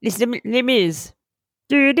 It's Les Mis.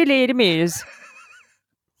 Les Mis.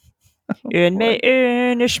 I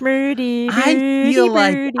feel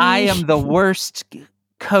like I am the worst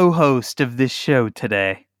co-host of this show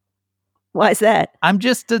today. Why is that? I'm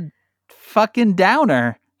just a fucking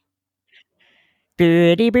downer.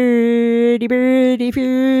 Birdie, birdie, birdie,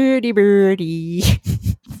 birdie, birdie.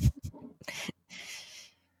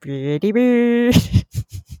 Birdie, bird.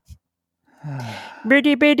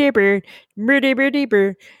 Birdie, birdie, bird. Birdie, birdie,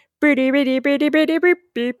 bird. Birdie, birdie, birdie, birdie,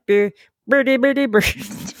 birdie, bird. Birdie, birdie, bird.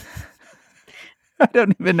 I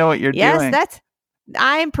don't even know what you're doing. Yes,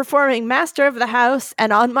 I'm performing Master of the House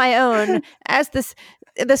and on my own as the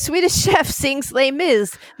Swedish Chef sings Les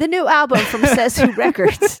Mis, the new album from Says Who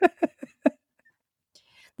Records.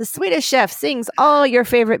 The Swedish Chef sings all your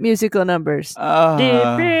favorite musical numbers. What do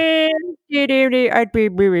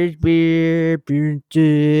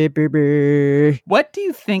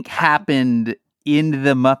you think happened in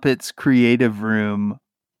the Muppets creative room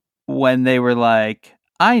when they were like,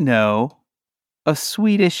 I know, a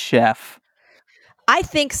Swedish chef? I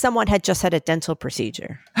think someone had just had a dental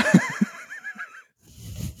procedure.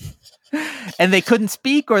 And they couldn't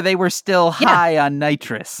speak, or they were still high on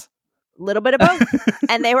nitrous? A little bit of both.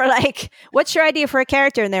 And they were like, what's your idea for a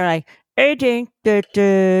character? And they were like, I think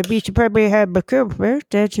that we should probably have a cook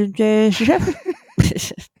that's a chef.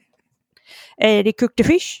 And he cooked the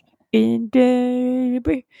fish. And he's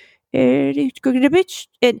cooking the bitch.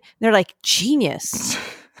 And they're like, genius.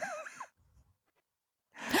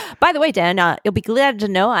 By the way, Dan, you'll be glad to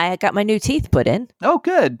know I got my new teeth put in. Oh,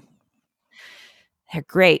 good. They're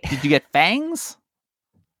great. Did you get fangs?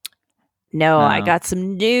 No, I got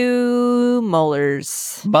some new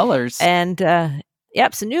molars. Molars? And,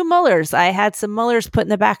 some new molars. I had some molars put in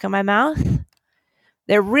the back of my mouth.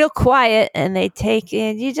 They're real quiet, and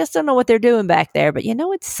you just don't know what they're doing back there, but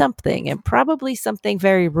it's something, and probably something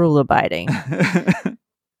very rule-abiding.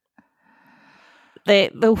 They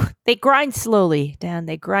grind slowly, Dan.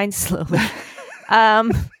 They grind slowly.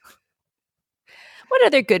 What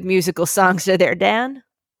other good musical songs are there, Dan?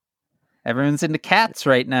 Everyone's into Cats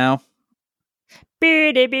right now.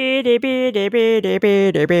 Says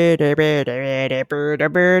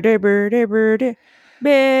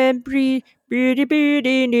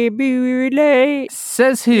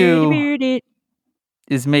Who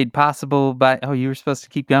is made possible by... Oh, you were supposed to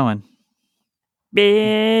keep going.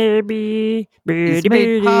 Is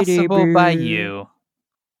made possible by you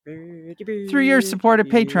through your support of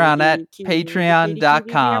Patreon at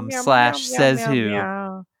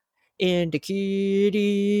patreon.com/sayswho. And the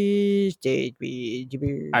kitties.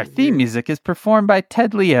 Our theme music is performed by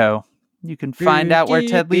Ted Leo. You can find out where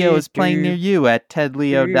Ted Leo is playing near you at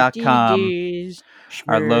tedleo.com.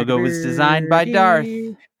 Our logo was designed by Darth.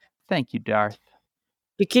 Thank you, Darth.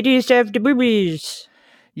 The kitties have the boobies.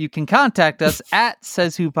 You can contact us at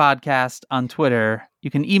Says Who Podcast on Twitter. You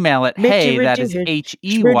can email it, hey, that is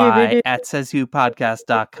HEY at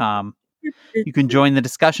sayswhopodcast.com. You can join the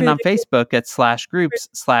discussion on Facebook at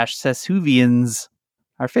 /groups/Seshuvians.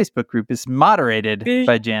 Our Facebook group is moderated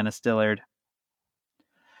by Janice Dillard.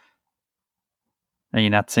 Are you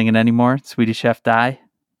not singing anymore? Swedish Chef Die?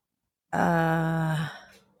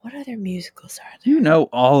 What other musicals are there? You know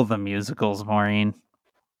all the musicals, Maureen.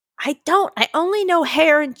 I don't. I only know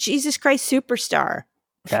Hair and Jesus Christ Superstar.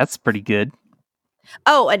 That's pretty good.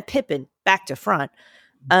 Oh, and Pippin, back to front.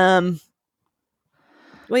 What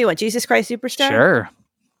do you want? Jesus Christ Superstar? Sure.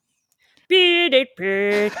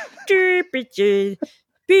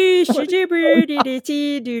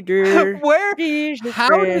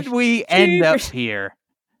 How did we end up here?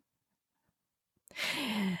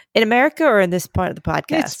 In America or in this part of the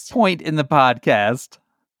podcast? This point in the podcast.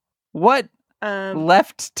 What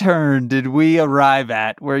left turn did we arrive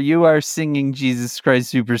at where you are singing Jesus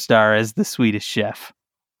Christ Superstar as the Swedish Chef?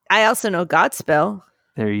 I also know Godspell.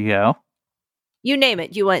 There you go. You name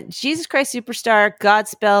it. You want Jesus Christ Superstar,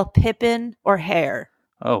 Godspell, Pippin, or Hair?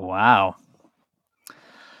 Oh, wow.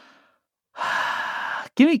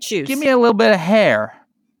 Give me a little bit of Hair.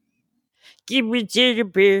 Give me you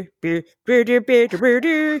can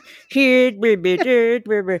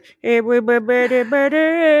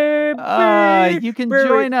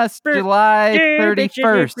join us July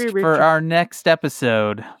 31st for our next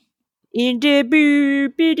episode. In the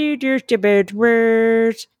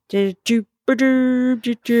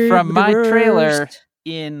from my trailer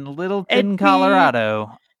in Littleton,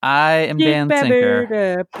 Colorado, I am Dan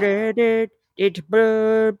Sinker.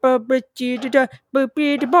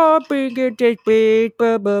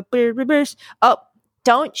 Oh,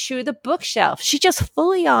 don't chew the bookshelf. She just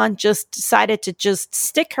fully on just decided to just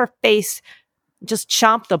stick her face, just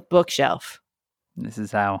chomp the bookshelf. This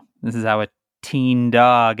is how a teen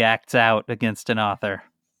dog acts out against an author.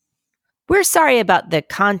 We're sorry about the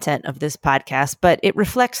content of this podcast, but it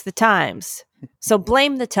reflects the times. So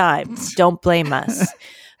blame the times. Don't blame us.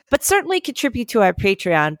 But certainly contribute to our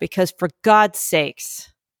Patreon because for God's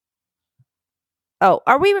sakes. Oh,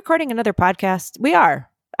 are we recording another podcast? We are.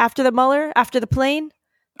 After the Mueller, after the plane?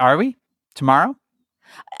 Are we? Tomorrow?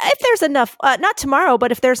 If there's enough, not tomorrow,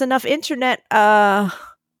 but if there's enough internet,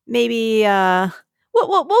 maybe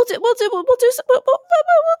we'll do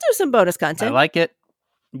some bonus content. I like it.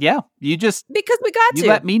 Yeah, because we got to. You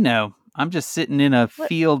let me know. I'm just sitting in a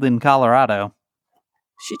field in Colorado.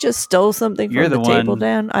 She just stole something from the table,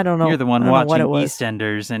 Dan. I don't know. You're the one watching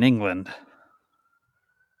EastEnders in England.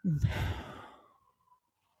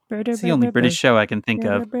 It's the only British show I can think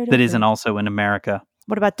of that isn't also in America.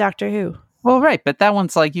 What about Doctor Who? Well, right, but that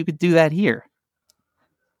one's like you could do that here.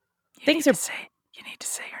 You need to say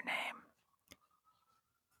your name.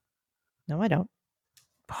 No, I don't.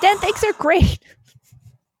 Dan, things are great.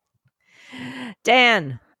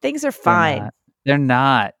 Dan, things are fine. They're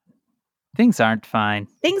not. Things aren't fine.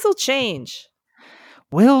 Things will change.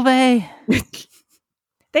 Will they?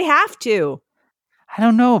 They have to. I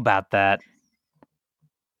don't know about that.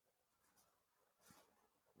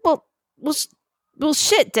 Well,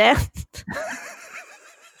 shit, Dan.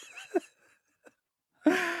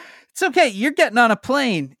 It's okay. You're getting on a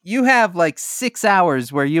plane. You have like 6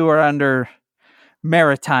 hours where you are under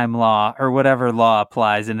maritime law or whatever law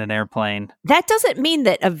applies in an airplane. That doesn't mean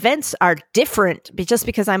that events are different just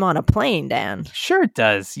because I'm on a plane, Dan. Sure it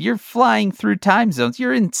does. You're flying through time zones.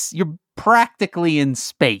 You're practically in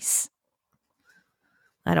space.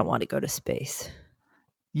 I don't want to go to space.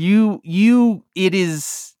 It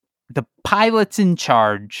is the pilot's in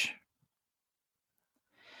charge.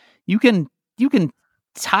 You can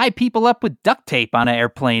tie people up with duct tape on an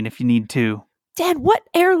airplane if you need to. Dan, what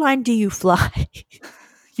airline do you fly?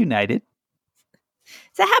 United.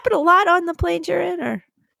 Does that happen a lot on the planes you're in, or?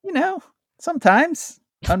 Sometimes.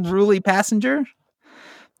 Unruly passenger.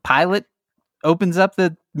 Pilot opens up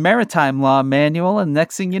the maritime law manual, and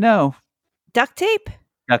next thing you know. Duct tape?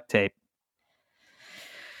 Duct tape.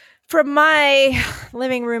 From my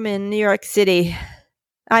living room in New York City,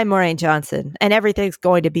 I'm Maureen Johnson, and everything's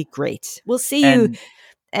going to be great. We'll see you.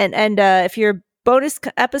 And if you're bonus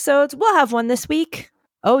episodes, we'll have one this week.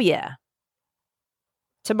 Oh, yeah.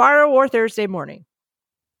 Tomorrow or Thursday morning.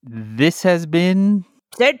 This has been...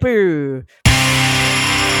 Deadpool. It's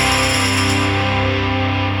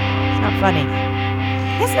not funny.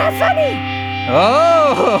 It's not funny.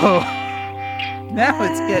 Oh! Now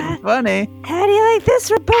it's getting funny. How do you like this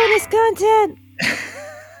for bonus content?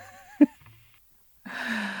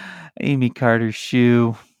 Amy Carter's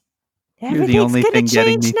shoe. You're the only thing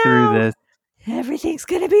getting me through this. Everything's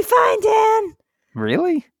going to be fine, Dan.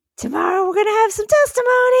 Really? Tomorrow we're going to have some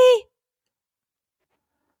testimony.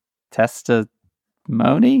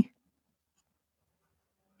 Testimony?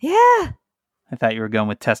 Yeah. I thought you were going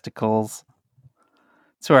with testicles.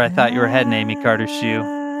 That's where I thought you were heading, Amy Carter's shoe.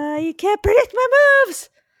 You can't predict my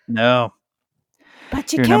moves. No.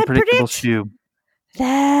 But you You're can't an unpredictable predict shoe.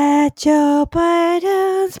 that Joe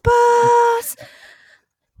Biden's boss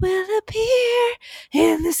will appear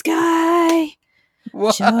in the sky.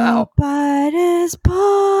 Wow. Joe Biden's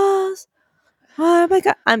boss. Oh my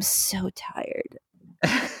God. I'm so tired.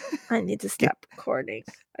 I need to stop recording.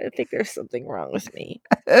 I think there's something wrong with me.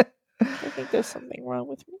 I think there's something wrong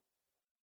with me.